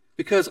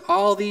 Because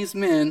all these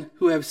men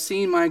who have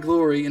seen my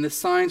glory and the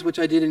signs which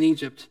I did in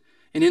Egypt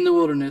and in the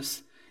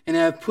wilderness, and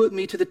have put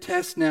me to the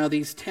test now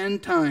these 10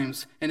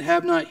 times, and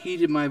have not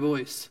heeded my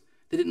voice.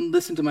 They didn't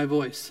listen to my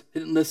voice. They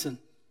didn't listen.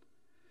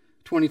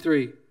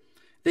 23.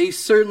 They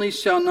certainly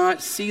shall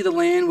not see the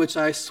land which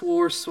I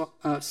swore,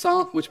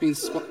 which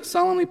means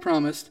solemnly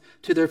promised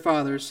to their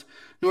fathers,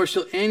 nor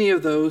shall any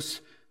of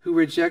those who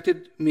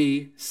rejected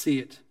me see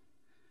it.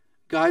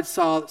 God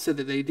said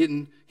that they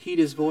didn't heed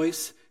his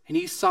voice, and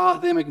he saw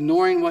them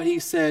ignoring what he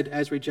said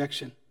as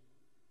rejection.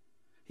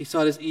 He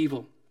saw it as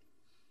evil.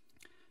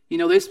 You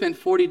know, they spent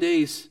 40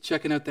 days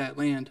checking out that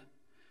land,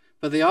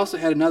 but they also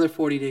had another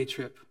 40-day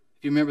trip.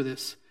 If you remember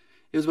this,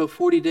 it was about a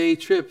 40-day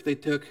trip they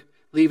took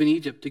leaving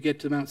Egypt to get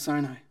to Mount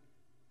Sinai.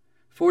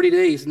 40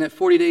 days. In that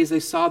 40 days, they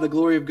saw the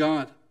glory of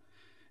God.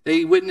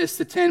 They witnessed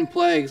the 10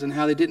 plagues and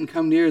how they didn't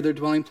come near their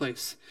dwelling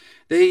place.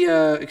 They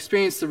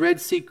experienced the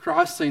Red Sea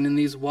crossing in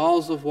these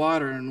walls of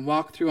water and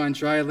walked through on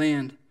dry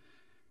land.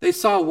 They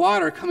saw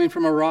water coming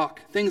from a rock,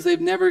 things they've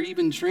never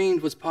even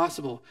dreamed was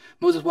possible.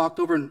 Moses walked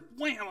over and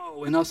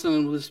whammo, and all of a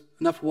sudden there was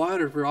enough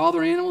water for all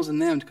their animals and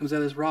them to come out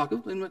of this rock.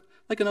 It was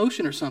like an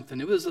ocean or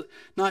something. It was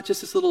not just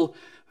this little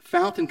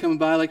fountain coming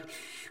by, like,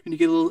 and you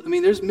get a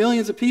little, there's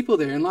millions of people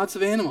there and lots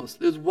of animals.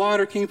 There's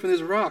water came from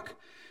this rock.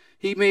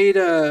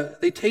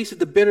 They tasted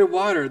the bitter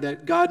water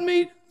that God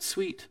made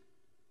sweet.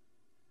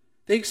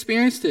 They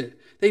experienced it.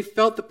 They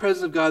felt the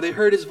presence of God. They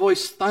heard his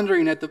voice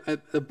thundering at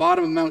the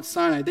bottom of Mount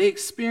Sinai. They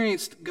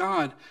experienced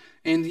God,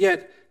 and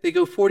yet they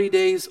go 40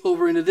 days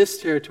over into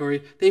this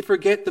territory. They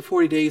forget the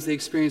 40 days they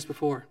experienced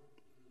before.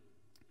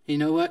 You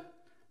know what?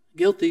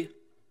 Guilty.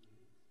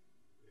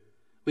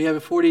 We have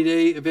a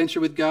 40-day adventure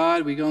with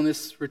God. We go on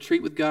this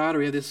retreat with God, or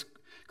we have this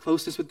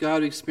closeness with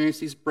God. We experience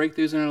these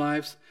breakthroughs in our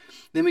lives.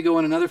 Then we go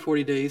on another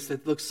 40 days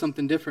that looks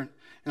something different.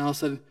 And all of a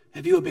sudden,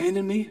 have you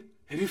abandoned me?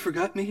 Have you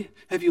forgot me?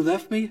 Have you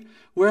left me?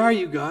 Where are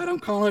you, God? I'm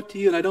calling up to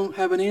you and I don't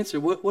have an answer.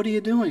 What are you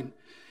doing?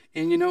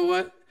 And you know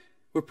what?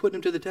 We're putting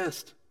him to the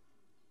test.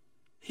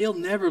 He'll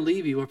never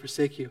leave you or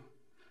forsake you.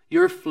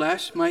 Your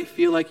flesh might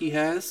feel like he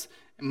has.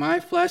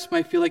 My flesh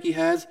might feel like he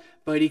has,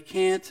 but he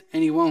can't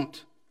and he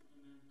won't.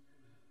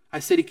 I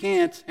said he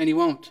can't and he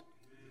won't.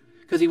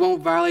 Because he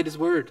won't violate his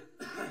word.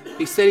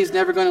 He said he's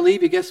never going to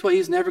leave you. Guess what?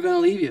 He's never going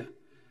to leave you.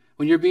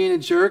 When you're being a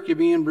jerk, you're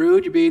being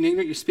rude, you're being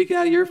ignorant, you're speaking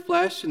out of your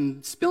flesh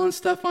and spilling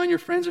stuff on your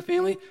friends or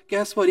family,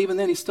 guess what? Even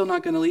then, he's still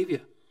not going to leave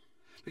you.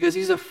 Because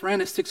he's a friend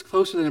that sticks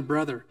closer than a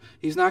brother.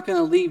 He's not going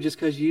to leave just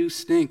because you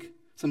stink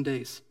some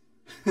days.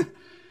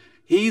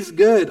 He's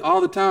good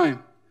all the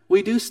time.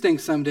 We do stink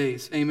some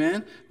days.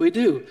 Amen? We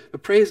do.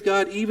 But praise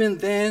God, even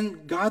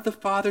then, God the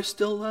Father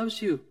still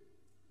loves you.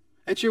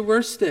 At your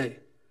worst day.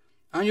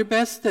 On your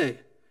best day.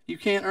 You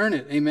can't earn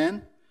it.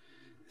 Amen?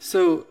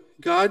 So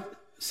God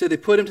said they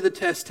put him to the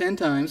test 10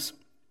 times.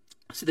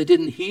 So they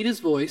didn't heed his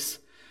voice.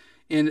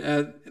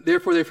 And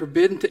therefore they're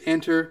forbidden to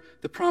enter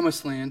the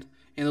promised land.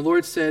 And the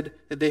Lord said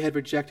that they had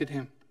rejected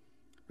him.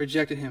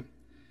 Rejected him.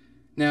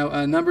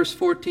 Now, Numbers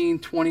 14,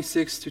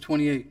 26 to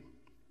 28.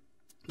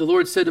 The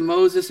Lord said to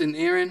Moses and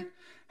Aaron,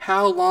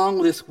 "How long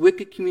will this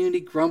wicked community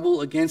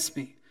grumble against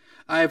me?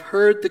 I have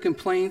heard the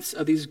complaints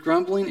of these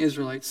grumbling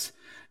Israelites.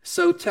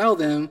 So tell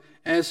them,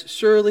 as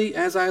surely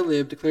as I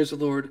live, declares the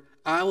Lord,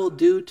 I will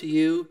do to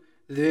you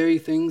the very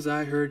things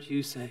I heard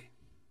you say."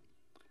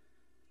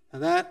 Now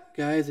that,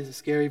 guys, is a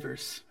scary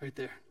verse right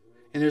there.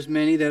 And there's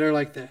many that are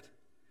like that.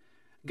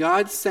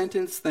 God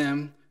sentenced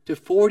them to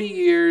 40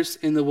 years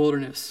in the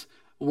wilderness.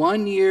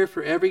 1 year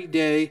for every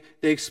day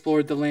they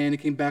explored the land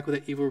and came back with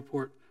an evil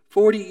report.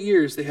 40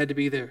 years they had to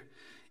be there.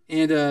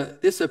 And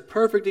this is a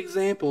perfect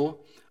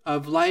example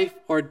of life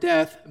or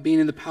death being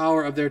in the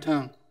power of their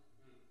tongue.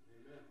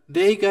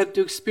 They got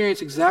to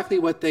experience exactly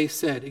what they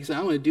said. He said,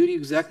 I'm going to do to you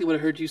exactly what I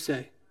heard you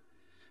say.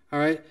 All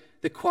right?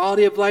 The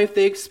quality of life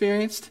they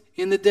experienced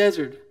in the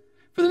desert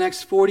for the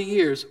next 40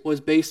 years was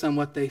based on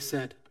what they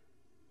said.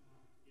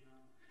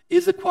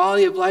 Is the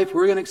quality of life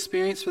we're going to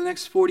experience for the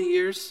next 40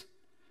 years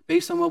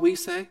based on what we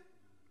say?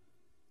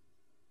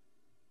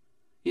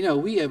 You know,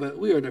 we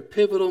are at a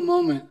pivotal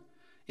moment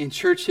in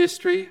church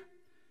history,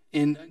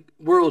 in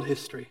world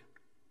history.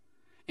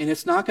 And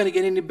it's not going to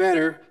get any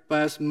better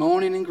by us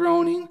moaning and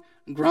groaning,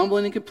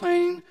 grumbling and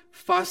complaining,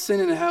 fussing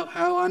and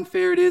how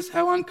unfair it is,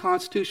 how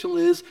unconstitutional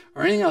it is,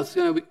 or anything else. It's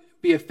going to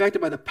be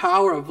affected by the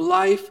power of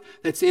life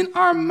that's in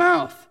our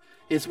mouth.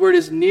 Its word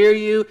is near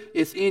you.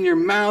 It's in your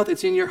mouth.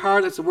 It's in your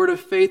heart. That's the word of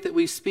faith that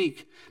we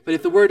speak. But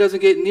if the word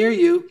doesn't get near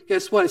you,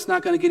 guess what? It's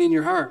not going to get in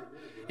your heart.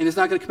 And it's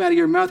not going to come out of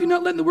your mouth. You're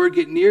not letting the word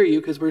get near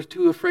you because we're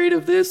too afraid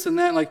of this and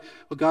that. Like,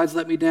 well, God's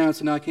let me down,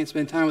 so now I can't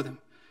spend time with him.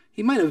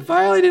 He might have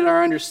violated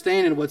our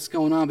understanding of what's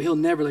going on, but he'll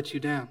never let you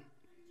down.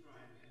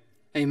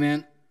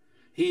 Amen.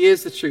 He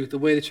is the truth, the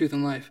way, the truth,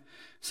 and life.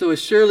 So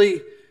as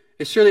surely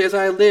as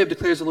I live,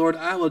 declares the Lord,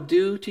 I will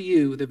do to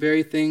you the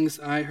very things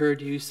I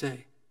heard you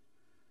say.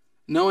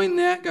 Knowing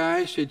that,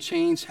 guys, should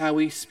change how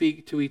we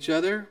speak to each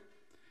other.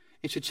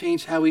 It should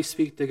change how we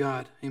speak to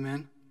God.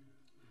 Amen.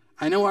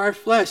 I know our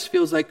flesh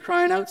feels like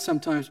crying out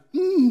sometimes,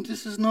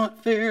 this is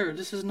not fair,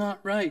 this is not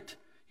right.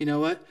 You know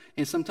what?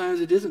 And sometimes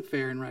it isn't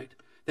fair and right.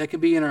 That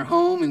could be in our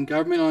home, in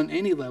government, on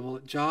any level,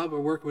 job or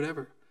work,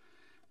 whatever.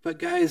 But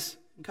guys,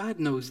 God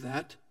knows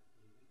that.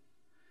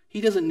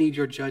 He doesn't need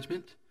your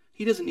judgment.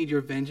 He doesn't need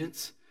your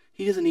vengeance.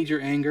 He doesn't need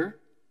your anger.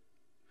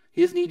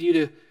 He doesn't need you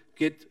to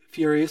get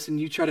furious and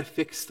you try to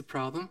fix the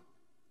problem.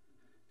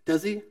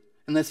 Does he?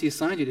 Unless he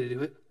assigned you to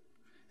do it.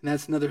 And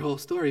that's another whole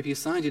story, if he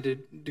assigned you to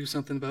do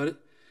something about it.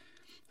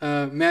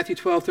 Matthew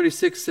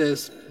 12:36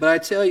 says, But I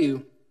tell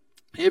you,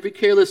 every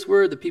careless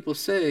word that people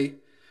say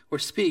or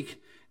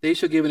speak, they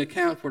shall give an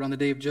account for it on the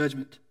day of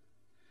judgment.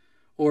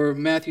 Or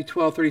Matthew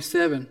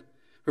 12:37,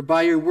 For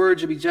by your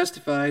words you'll be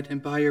justified,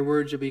 and by your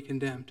words you'll be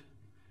condemned.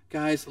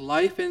 Guys,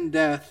 life and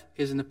death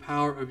is in the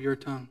power of your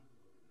tongue,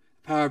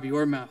 the power of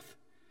your mouth.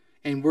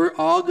 And we're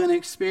all going to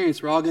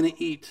experience, we're all going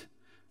to eat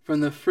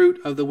from the fruit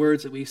of the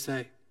words that we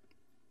say.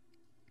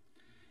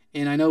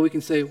 And I know we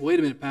can say, wait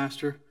a minute,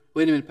 Pastor.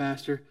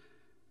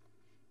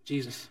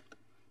 Jesus,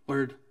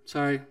 word.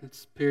 Sorry,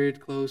 it's period,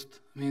 closed.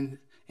 In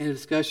a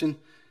discussion,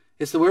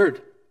 it's the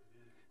word.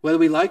 Whether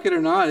we like it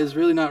or not is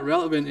really not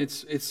relevant.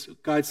 It's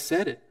God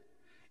said it.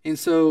 And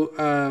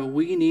so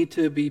we need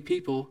to be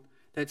people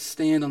that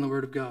stand on the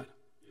word of God.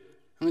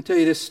 I'm going to tell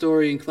you this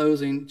story in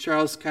closing.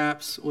 Charles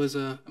Capps was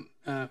a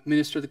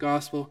minister of the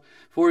gospel.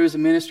 Before he was a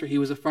minister, he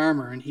was a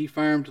farmer, and he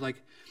farmed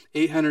like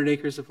 800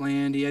 acres of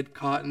land. He had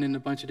cotton and a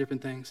bunch of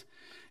different things.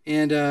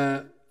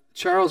 And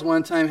Charles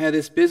one time had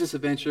this business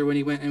adventure when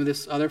he went in with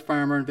this other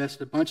farmer,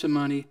 invested a bunch of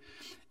money,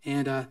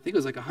 and I think it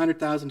was like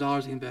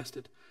 $100,000 he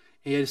invested.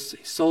 He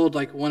sold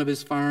like one of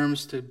his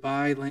farms to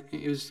buy land.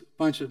 It was a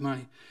bunch of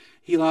money.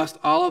 He lost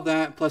all of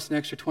that plus an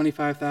extra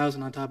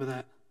 $25,000 on top of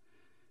that.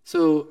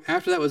 So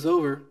after that was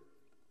over,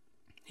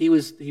 he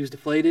was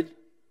deflated.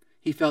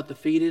 He felt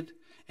defeated,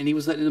 and he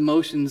was letting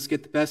emotions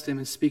get the best of him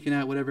and speaking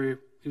out whatever.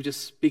 He was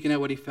just speaking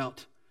out what he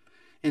felt.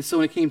 And so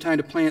when it came time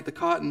to plant the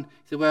cotton,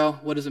 he said, well,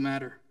 what does it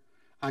matter?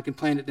 I can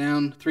plant it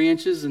down 3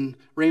 inches and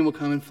rain will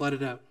come and flood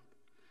it out.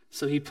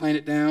 So he planted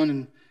it down,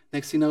 and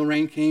next thing you know,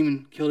 rain came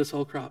and killed his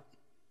whole crop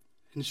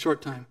in a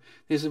short time.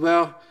 He said,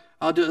 well,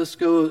 let's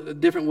go a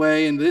different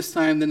way, and this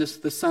time then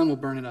the sun will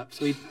burn it up.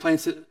 So he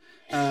plants it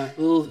a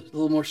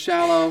little more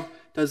shallow,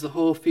 does the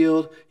whole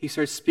field. He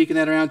starts speaking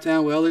that around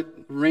town. Well,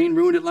 rain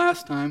ruined it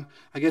last time.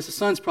 I guess the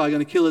sun's probably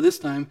going to kill it this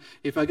time.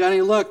 If I got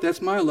any luck, that's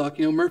my luck.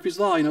 Murphy's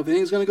Law. If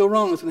anything's going to go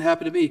wrong, what's going to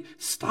happen to me?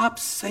 Stop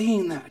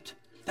saying that.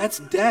 That's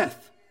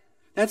death.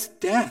 That's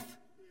death.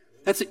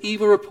 That's an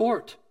evil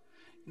report.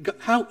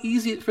 How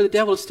easy it is for the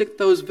devil to stick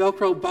those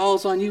Velcro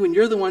balls on you, and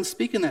you're the one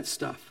speaking that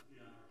stuff.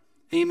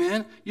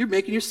 Amen? You're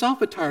making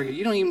yourself a target.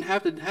 You don't even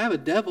have to have a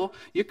devil.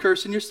 You're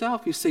cursing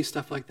yourself. You say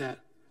stuff like that.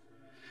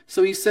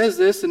 So he says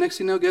this, and next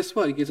thing you know, guess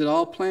what? He gets it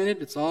all planted.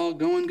 It's all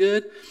going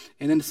good.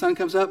 And then the sun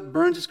comes up,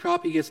 burns his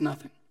crop. He gets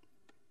nothing.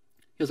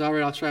 He goes, all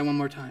right, I'll try one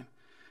more time.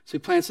 So he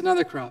plants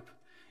another crop.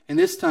 And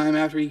this time,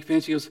 after he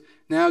finishes, he goes,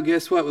 now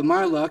guess what? With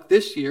my luck,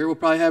 this year, we'll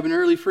probably have an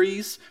early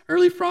freeze,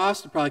 early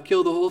frost, and probably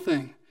kill the whole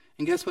thing.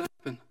 And guess what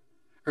happened?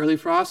 Early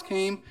frost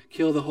came,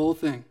 killed the whole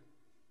thing.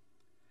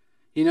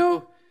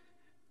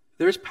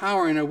 There's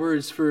power in our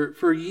words.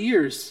 For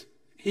years,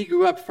 he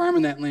grew up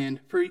farming that land.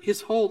 For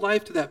his whole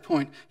life to that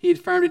point, he had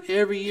farmed it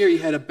every year. He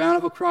had a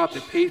bountiful crop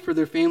that paid for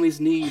their family's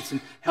needs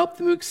and helped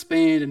them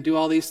expand and do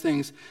all these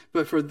things.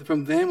 But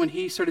from then, when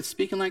he started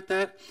speaking like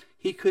that,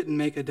 he couldn't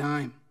make a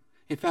dime.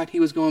 In fact, he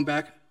was going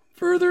back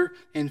further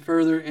and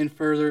further and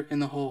further in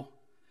the hole.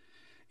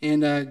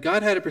 And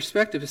God had a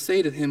perspective to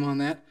say to him on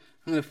that.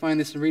 I'm going to find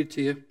this and read it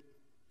to you.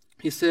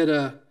 He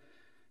said,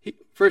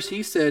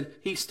 he said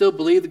he still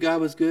believed that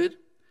God was good.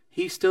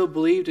 He still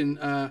believed in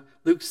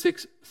Luke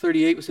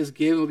 6:38, which says,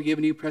 give and will be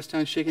given to you, pressed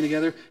down, shaken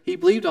together. He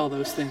believed all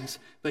those things,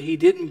 but he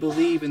didn't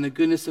believe in the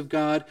goodness of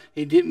God.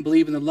 He didn't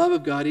believe in the love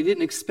of God. He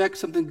didn't expect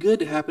something good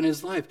to happen in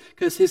his life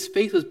because his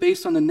faith was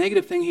based on the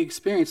negative thing he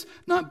experienced,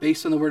 not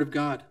based on the Word of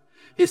God.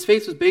 His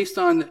faith was based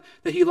on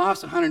that he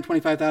lost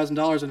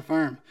 $125,000 in a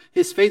farm.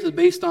 His faith was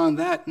based on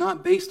that,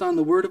 not based on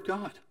the Word of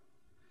God.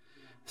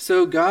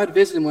 So God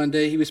visited him one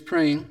day. He was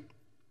praying,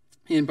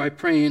 and by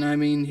praying, I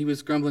mean he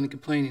was grumbling and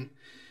complaining.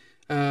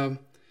 It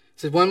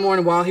said one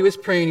morning while he was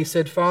praying, he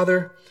said,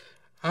 Father,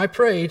 I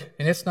prayed,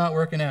 and it's not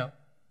working out.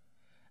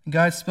 And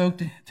God spoke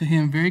to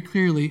him very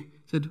clearly,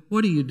 said,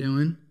 what are you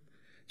doing?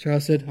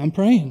 Charles said, I'm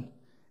praying.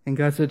 And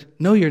God said,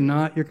 no, you're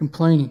not. You're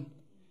complaining.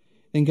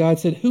 And God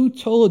said, who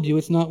told you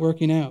it's not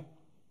working out?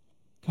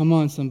 Come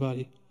on,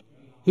 somebody.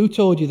 Who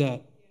told you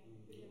that?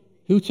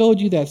 Who told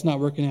you that's not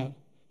working out?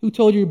 Who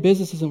told you your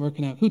business isn't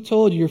working out? Who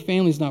told you your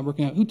family's not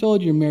working out? Who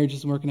told you your marriage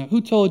isn't working out? Who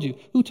told you?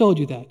 Who told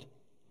you that?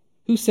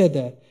 Who said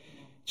that?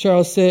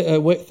 Charles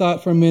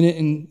thought for a minute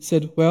and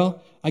said,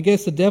 well, I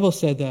guess the devil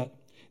said that.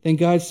 Then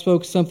God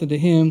spoke something to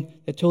him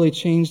that totally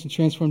changed and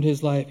transformed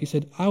his life. He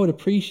said, I would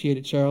appreciate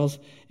it, Charles,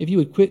 if you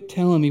would quit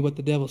telling me what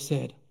the devil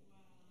said.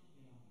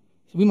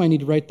 So we might need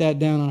to write that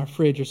down on our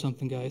fridge or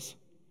something, guys.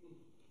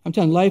 I'm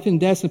telling you, life and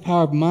death is the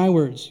power of my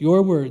words,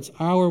 your words,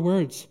 our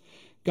words.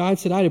 God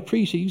said, I'd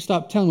appreciate you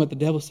stop telling what the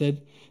devil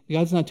said.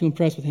 God's not too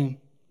impressed with him.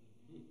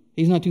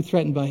 He's not too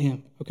threatened by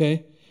him,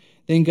 okay?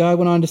 Then God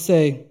went on to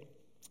say,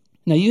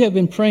 now you have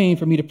been praying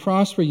for me to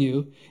prosper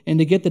you and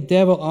to get the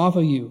devil off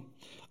of you.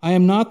 I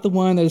am not the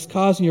one that is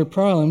causing your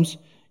problems.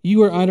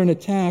 You are under an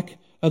attack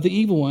of the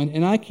evil one,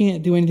 and I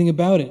can't do anything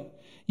about it.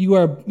 You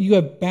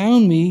have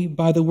bound me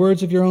by the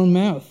words of your own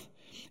mouth.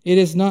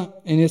 It's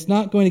not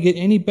going to get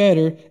any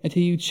better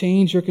until you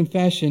change your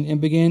confession and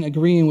begin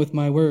agreeing with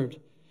my word.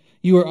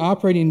 You are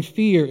operating in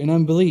fear and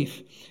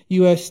unbelief.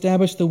 You have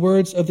established the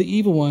words of the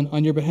evil one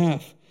on your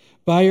behalf.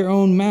 By your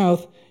own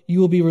mouth,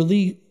 you have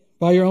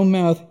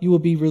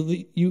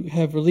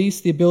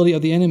released the ability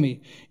of the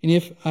enemy. And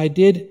if I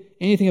did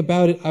anything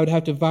about it, I would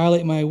have to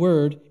violate my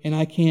word, and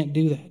I can't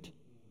do that.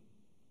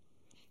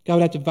 God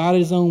would have to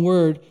violate his own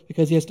word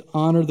because he has to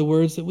honor the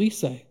words that we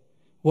say.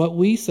 What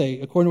we say,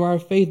 according to our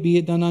faith, be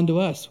it done unto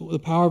us. The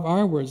power of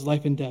our words,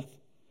 life and death.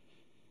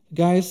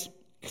 Guys,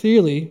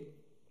 clearly,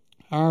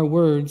 our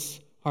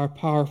words are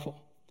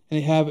powerful, and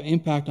they have an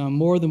impact on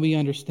more than we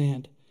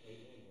understand.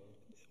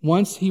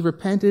 Once he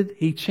repented,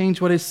 he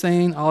changed what he's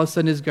saying. All of a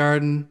sudden, his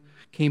garden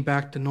came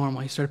back to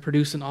normal. He started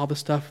producing all the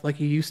stuff like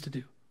he used to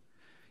do.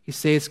 You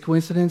say it's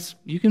coincidence,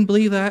 you can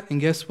believe that, and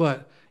guess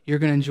what? You're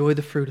going to enjoy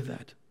the fruit of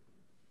that.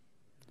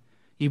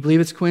 You believe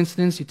it's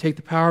coincidence, you take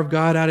the power of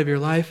God out of your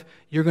life,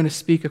 you're going to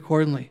speak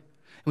accordingly.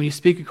 And when you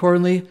speak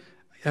accordingly,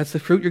 that's the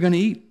fruit you're going to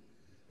eat.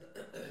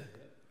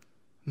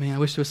 Man, I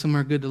wish there was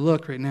somewhere good to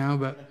look right now,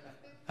 but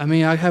I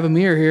have a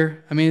mirror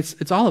here.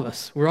 It's all of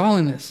us. We're all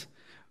in this.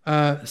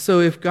 So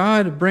if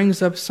God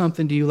brings up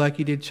something to you like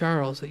he did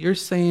Charles, that you're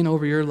saying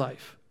over your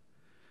life,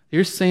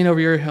 you're saying over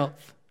your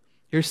health,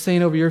 you're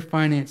saying over your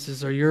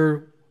finances or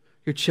your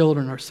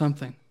children or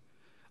something,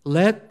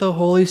 let the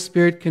Holy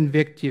Spirit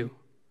convict you.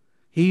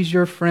 He's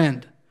your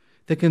friend.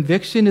 The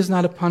conviction is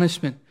not a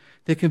punishment.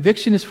 The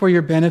conviction is for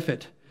your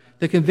benefit.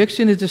 The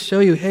conviction is to show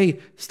you, hey,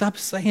 stop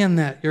saying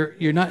that.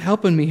 You're not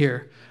helping me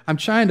here. I'm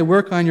trying to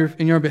work on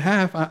in your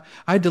behalf.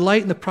 I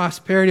delight in the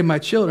prosperity of my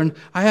children.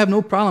 I have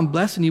no problem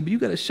blessing you, but you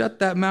got to shut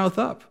that mouth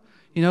up.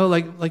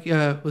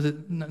 Was it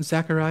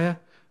Zechariah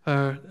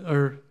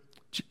or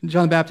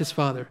John the Baptist's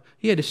father?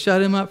 He had to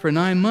shut him up for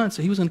 9 months,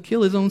 so he was going to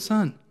kill his own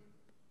son.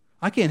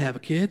 I can't have a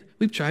kid.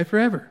 We've tried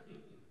forever.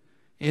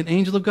 An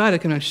angel of God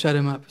had come and shut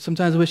him up.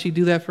 Sometimes I wish he'd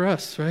do that for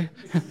us, right?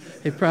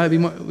 It'd probably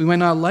be we might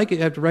not like it.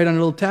 You have to write on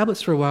little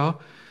tablets for a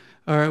while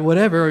or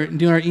whatever, or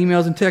doing our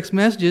emails and text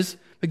messages.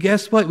 But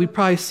guess what? We'd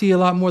probably see a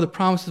lot more of the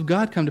promises of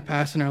God come to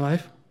pass in our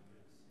life.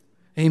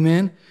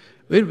 Amen?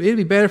 It'd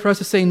be better for us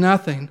to say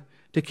nothing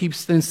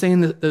than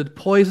saying the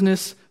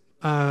poisonous,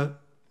 I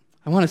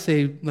want to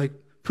say like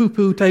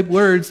poo-poo type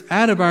words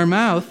out of our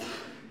mouth,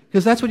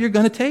 because that's what you're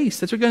going to taste.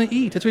 That's what you're going to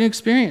eat. That's what you're going to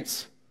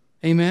experience.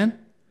 Amen?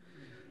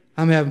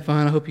 I'm having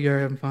fun. I hope you are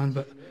having fun.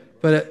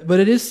 But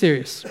it is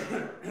serious.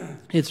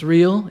 It's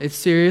real. It's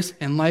serious.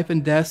 And life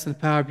and death in the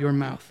power of your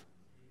mouth.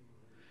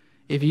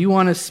 If you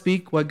want to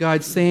speak what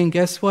God's saying,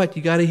 guess what?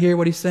 You got to hear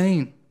what he's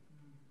saying.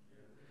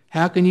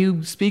 How can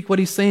you speak what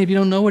he's saying if you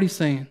don't know what he's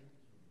saying?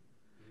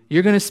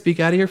 You're going to speak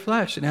out of your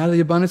flesh. And out of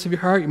the abundance of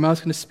your heart, your mouth's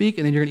going to speak,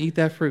 and then you're going to eat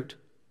that fruit.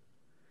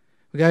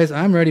 But guys,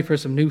 I'm ready for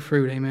some new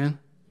fruit. Amen?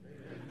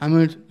 I'm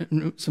going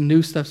to some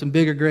new stuff, some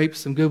bigger grapes,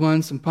 some good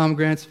ones, some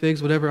pomegranates,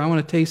 figs, whatever. I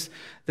want to taste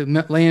the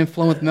land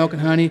flowing with milk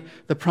and honey,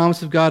 the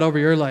promise of God over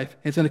your life.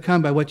 It's going to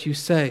come by what you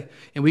say.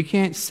 And we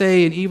can't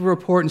say an evil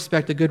report and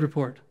expect a good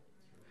report.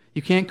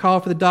 You can't call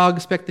for the dog,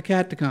 expect the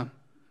cat to come.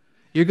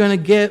 You're going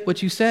to get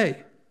what you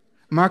say.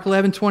 Mark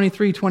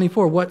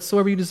 11:23-24,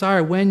 whatsoever you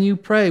desire when you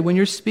pray, when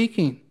you're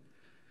speaking,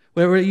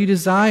 whatever you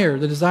desire,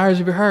 the desires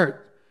of your heart.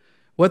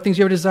 What things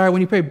you ever desire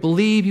when you pray,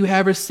 believe you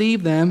have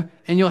received them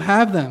and you'll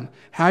have them.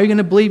 How are you going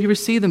to believe you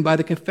receive them? By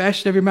the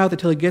confession of your mouth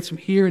until it gets from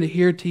here to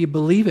here till you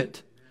believe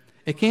it.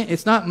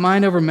 It's not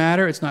mind over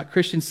matter. It's not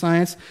Christian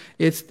Science.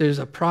 There's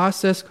a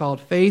process called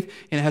faith,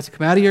 and it has to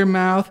come out of your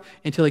mouth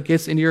until it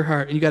gets into your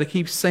heart. And you got to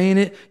keep saying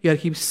it. You got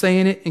to keep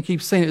saying it and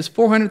keep saying it. It was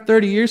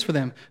 430 years for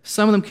them.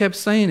 Some of them kept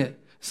saying it.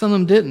 Some of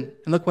them didn't.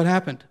 And look what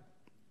happened.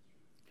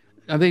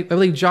 I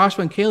believe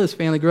Joshua and Caleb's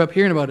family grew up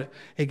hearing about it.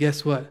 Hey,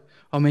 guess what?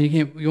 Oh man,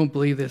 you won't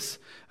believe this.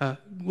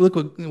 Look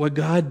what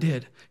God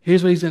did.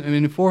 Here's what he's going to,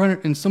 in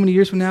 400 and so many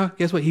years from now,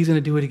 guess what? He's going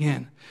to do it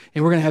again.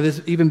 And we're going to have this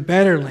even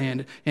better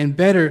land and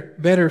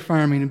better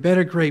farming and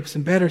better grapes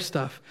and better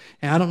stuff.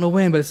 And I don't know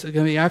when, but it's going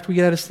to be after we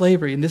get out of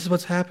slavery. And this is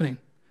what's happening.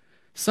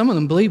 Some of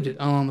them believed it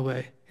along the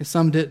way, and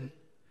some didn't.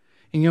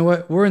 And you know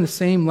what? We're in the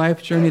same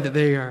life journey that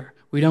they are.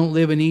 We don't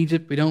live in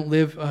Egypt. We don't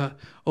live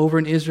over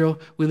in Israel.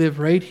 We live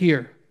right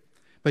here.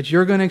 But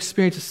you're going to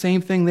experience the same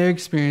thing they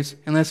experience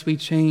unless we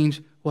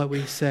change what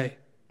we say.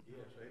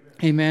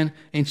 Amen.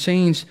 And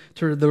change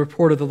to the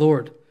report of the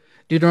Lord.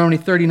 Deuteronomy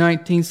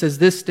 30:19 says,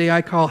 this day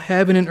I call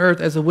heaven and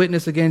earth as a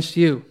witness against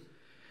you,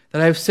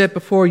 that I have set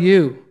before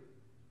you.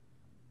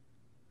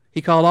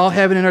 He called all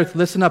heaven and earth.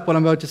 Listen up what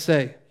I'm about to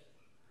say.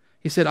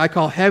 He said, I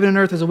call heaven and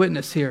earth as a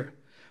witness here.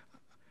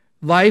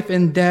 Life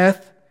and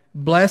death,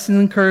 blessings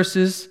and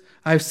curses,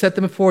 I have set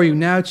them before you.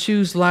 Now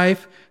choose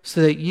life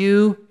so that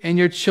you and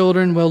your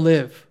children will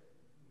live.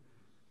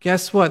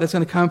 Guess what? That's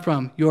going to come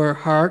from your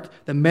heart,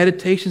 the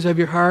meditations of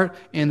your heart,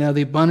 and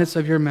the abundance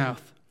of your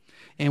mouth.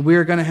 And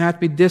we're going to have to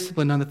be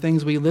disciplined on the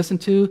things we listen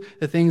to,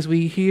 the things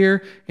we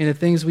hear, and the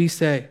things we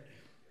say.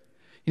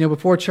 You know,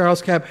 before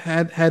Charles Cap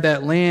had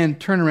that land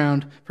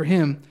turnaround for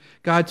him,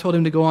 God told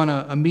him to go on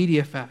a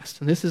media fast.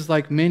 And this is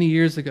like many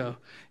years ago.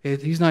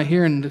 He's not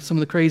hearing some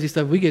of the crazy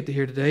stuff we get to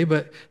hear today,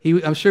 but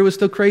I'm sure it was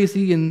still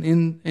crazy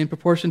in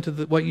proportion to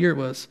what year it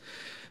was.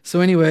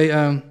 So anyway,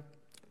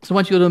 so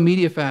once you go to a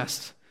media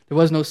fast, there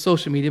was no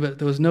social media, but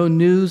there was no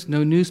news,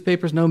 no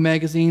newspapers, no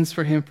magazines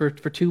for him for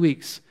 2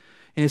 weeks.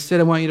 And instead,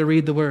 I want you to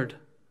read the Word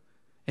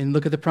and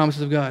look at the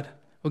promises of God.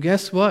 Well,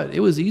 guess what? It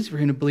was easy for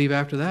him to believe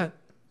after that.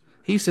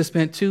 He just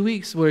spent 2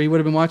 weeks where he would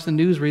have been watching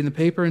the news, reading the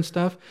paper and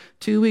stuff.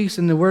 2 weeks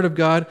in the Word of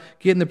God,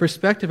 getting the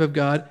perspective of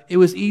God. It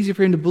was easy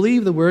for him to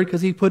believe the Word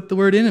because he put the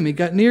Word in him. It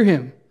got near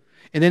him.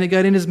 And then it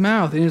got in his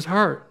mouth, in his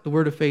heart, the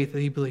Word of faith that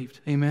he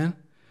believed. Amen?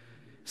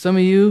 Some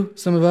of you,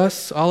 some of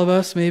us, all of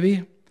us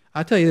maybe,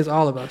 I'll tell you this,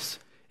 all of us.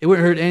 It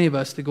wouldn't hurt any of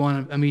us to go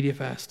on a media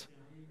fast.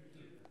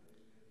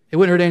 It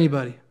wouldn't hurt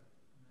anybody.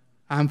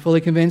 I'm fully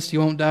convinced you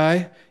won't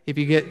die. If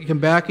you come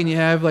back and you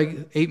have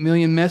like 8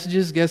 million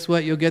messages, guess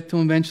what? You'll get to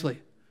them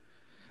eventually.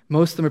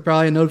 Most of them are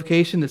probably a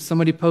notification that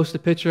somebody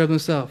posted a picture of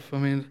themselves.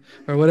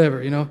 Or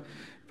whatever,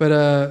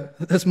 But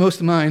that's most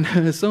of mine.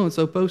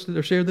 So-and-so posted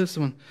or shared this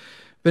one.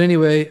 But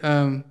anyway,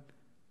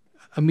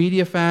 a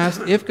media fast,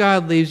 if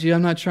God leaves you,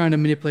 I'm not trying to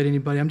manipulate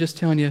anybody. I'm just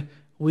telling you,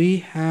 we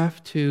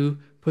have to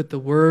put the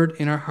word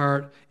in our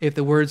heart if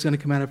the word's going to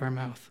come out of our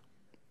mouth.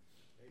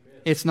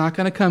 Amen. It's not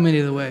going to come any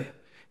other way. It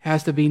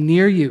has to be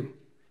near you,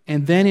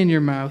 and then in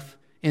your mouth,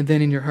 and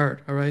then in your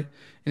heart, all right?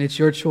 And it's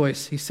your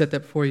choice. He set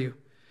that for you.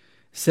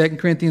 2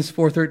 Corinthians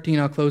 4:13,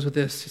 I'll close with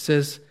this. It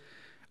says,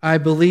 I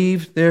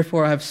believe,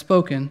 therefore I have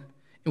spoken,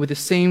 and with the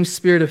same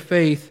spirit of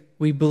faith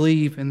we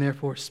believe and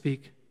therefore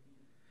speak.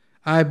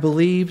 I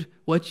believe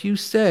what you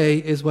say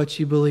is what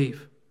you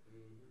believe.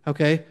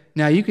 Okay?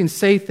 Now you can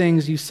say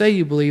things you say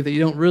you believe that you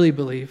don't really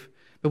believe,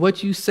 but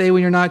what you say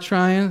when you're not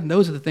trying,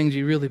 those are the things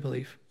you really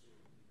believe.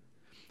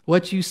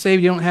 What you say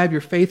when you don't have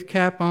your faith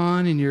cap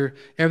on and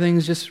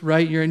everything's just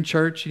right, you're in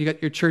church, you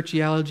got your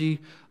churchiology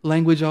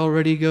language all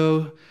ready to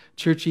go,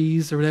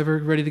 churchies or whatever,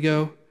 ready to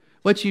go.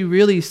 What you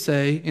really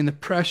say in the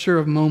pressure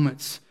of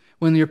moments,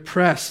 when you're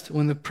pressed,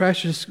 when the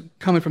pressure's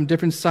coming from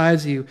different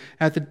sides of you,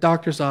 at the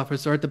doctor's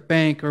office or at the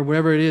bank or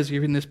wherever it is,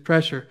 you're in this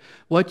pressure.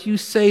 What you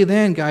say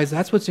then, guys,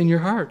 that's what's in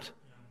your heart.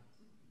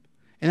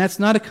 And that's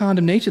not a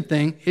condemnation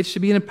thing. It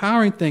should be an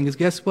empowering thing, because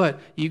guess what?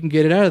 You can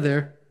get it out of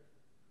there.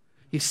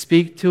 You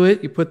speak to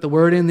it, you put the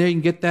word in there, you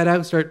can get that out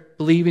and start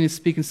believing and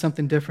speaking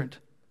something different.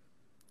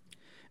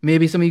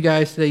 Maybe some of you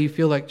guys today, you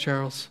feel like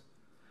Charles,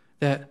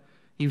 that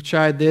you've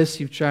tried this,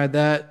 you've tried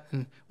that,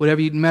 and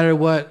whatever, no matter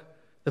what,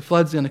 the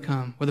flood's going to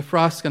come, or the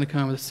frost's going to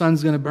come, or the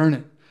sun's going to burn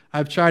it.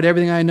 I've tried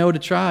everything I know to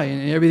try,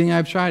 and everything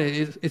I've tried,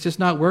 it's just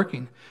not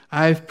working.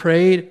 I've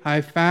prayed,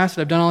 I've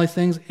fasted, I've done all these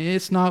things, and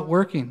it's not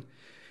working.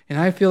 And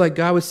I feel like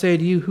God would say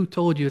to you, who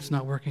told you it's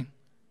not working?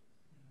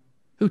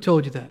 Who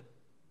told you that?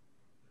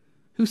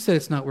 Who said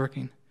it's not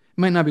working? It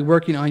might not be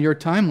working on your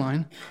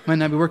timeline. It might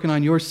not be working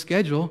on your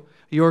schedule,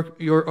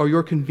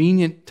 your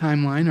convenient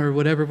timeline, or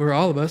whatever for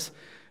all of us.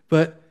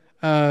 But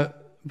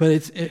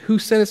who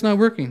said it's not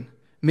working?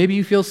 Maybe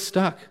you feel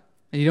stuck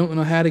and you don't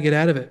know how to get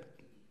out of it.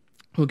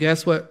 Well,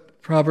 guess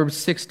what? Proverbs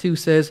 6:2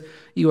 says,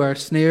 you are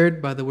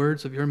snared by the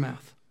words of your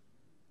mouth.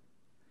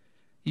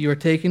 You are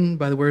taken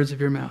by the words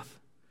of your mouth.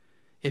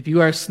 If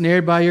you are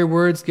snared by your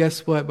words,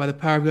 guess what? By the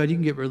power of God, you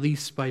can get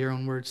released by your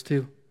own words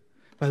too.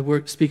 By the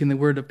word, speaking the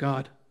word of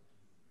God.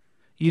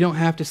 You don't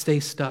have to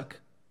stay stuck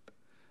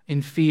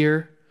in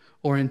fear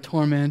or in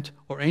torment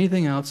or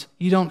anything else.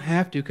 You don't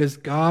have to, because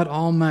God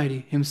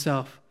Almighty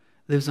himself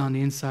lives on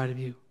the inside of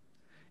you.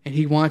 And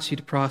he wants you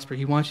to prosper.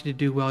 He wants you to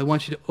do well. He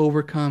wants you to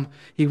overcome.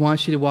 He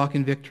wants you to walk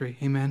in victory.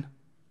 Amen?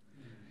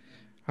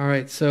 All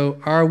right,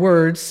 so our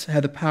words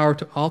have the power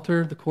to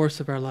alter the course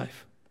of our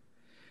life.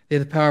 They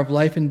have the power of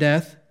life and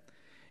death.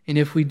 And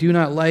if we do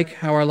not like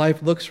how our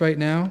life looks right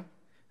now,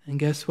 and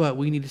guess what?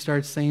 We need to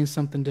start saying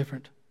something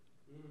different.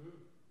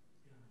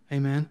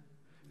 Amen?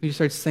 We need to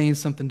start saying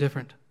something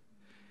different.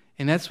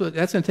 And that's going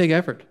to take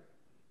effort.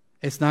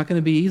 It's not going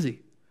to be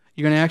easy.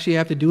 You're going to actually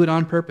have to do it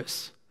on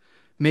purpose.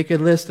 Make a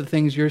list of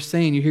things you're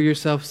saying, you hear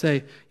yourself say.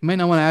 You might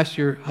not want to ask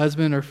your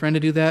husband or friend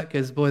to do that,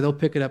 because, boy, they'll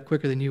pick it up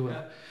quicker than you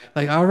will.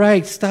 Like, all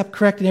right, stop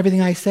correcting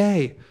everything I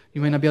say.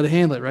 You might not be able to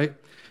handle it, right?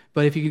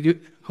 But if you could do,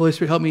 Holy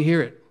Spirit, help me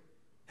hear it.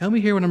 Help me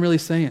hear what I'm really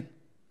saying.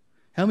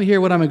 Help me hear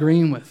what I'm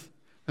agreeing with.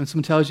 And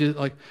someone tells you,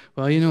 like,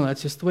 well,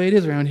 that's just the way it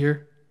is around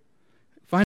here.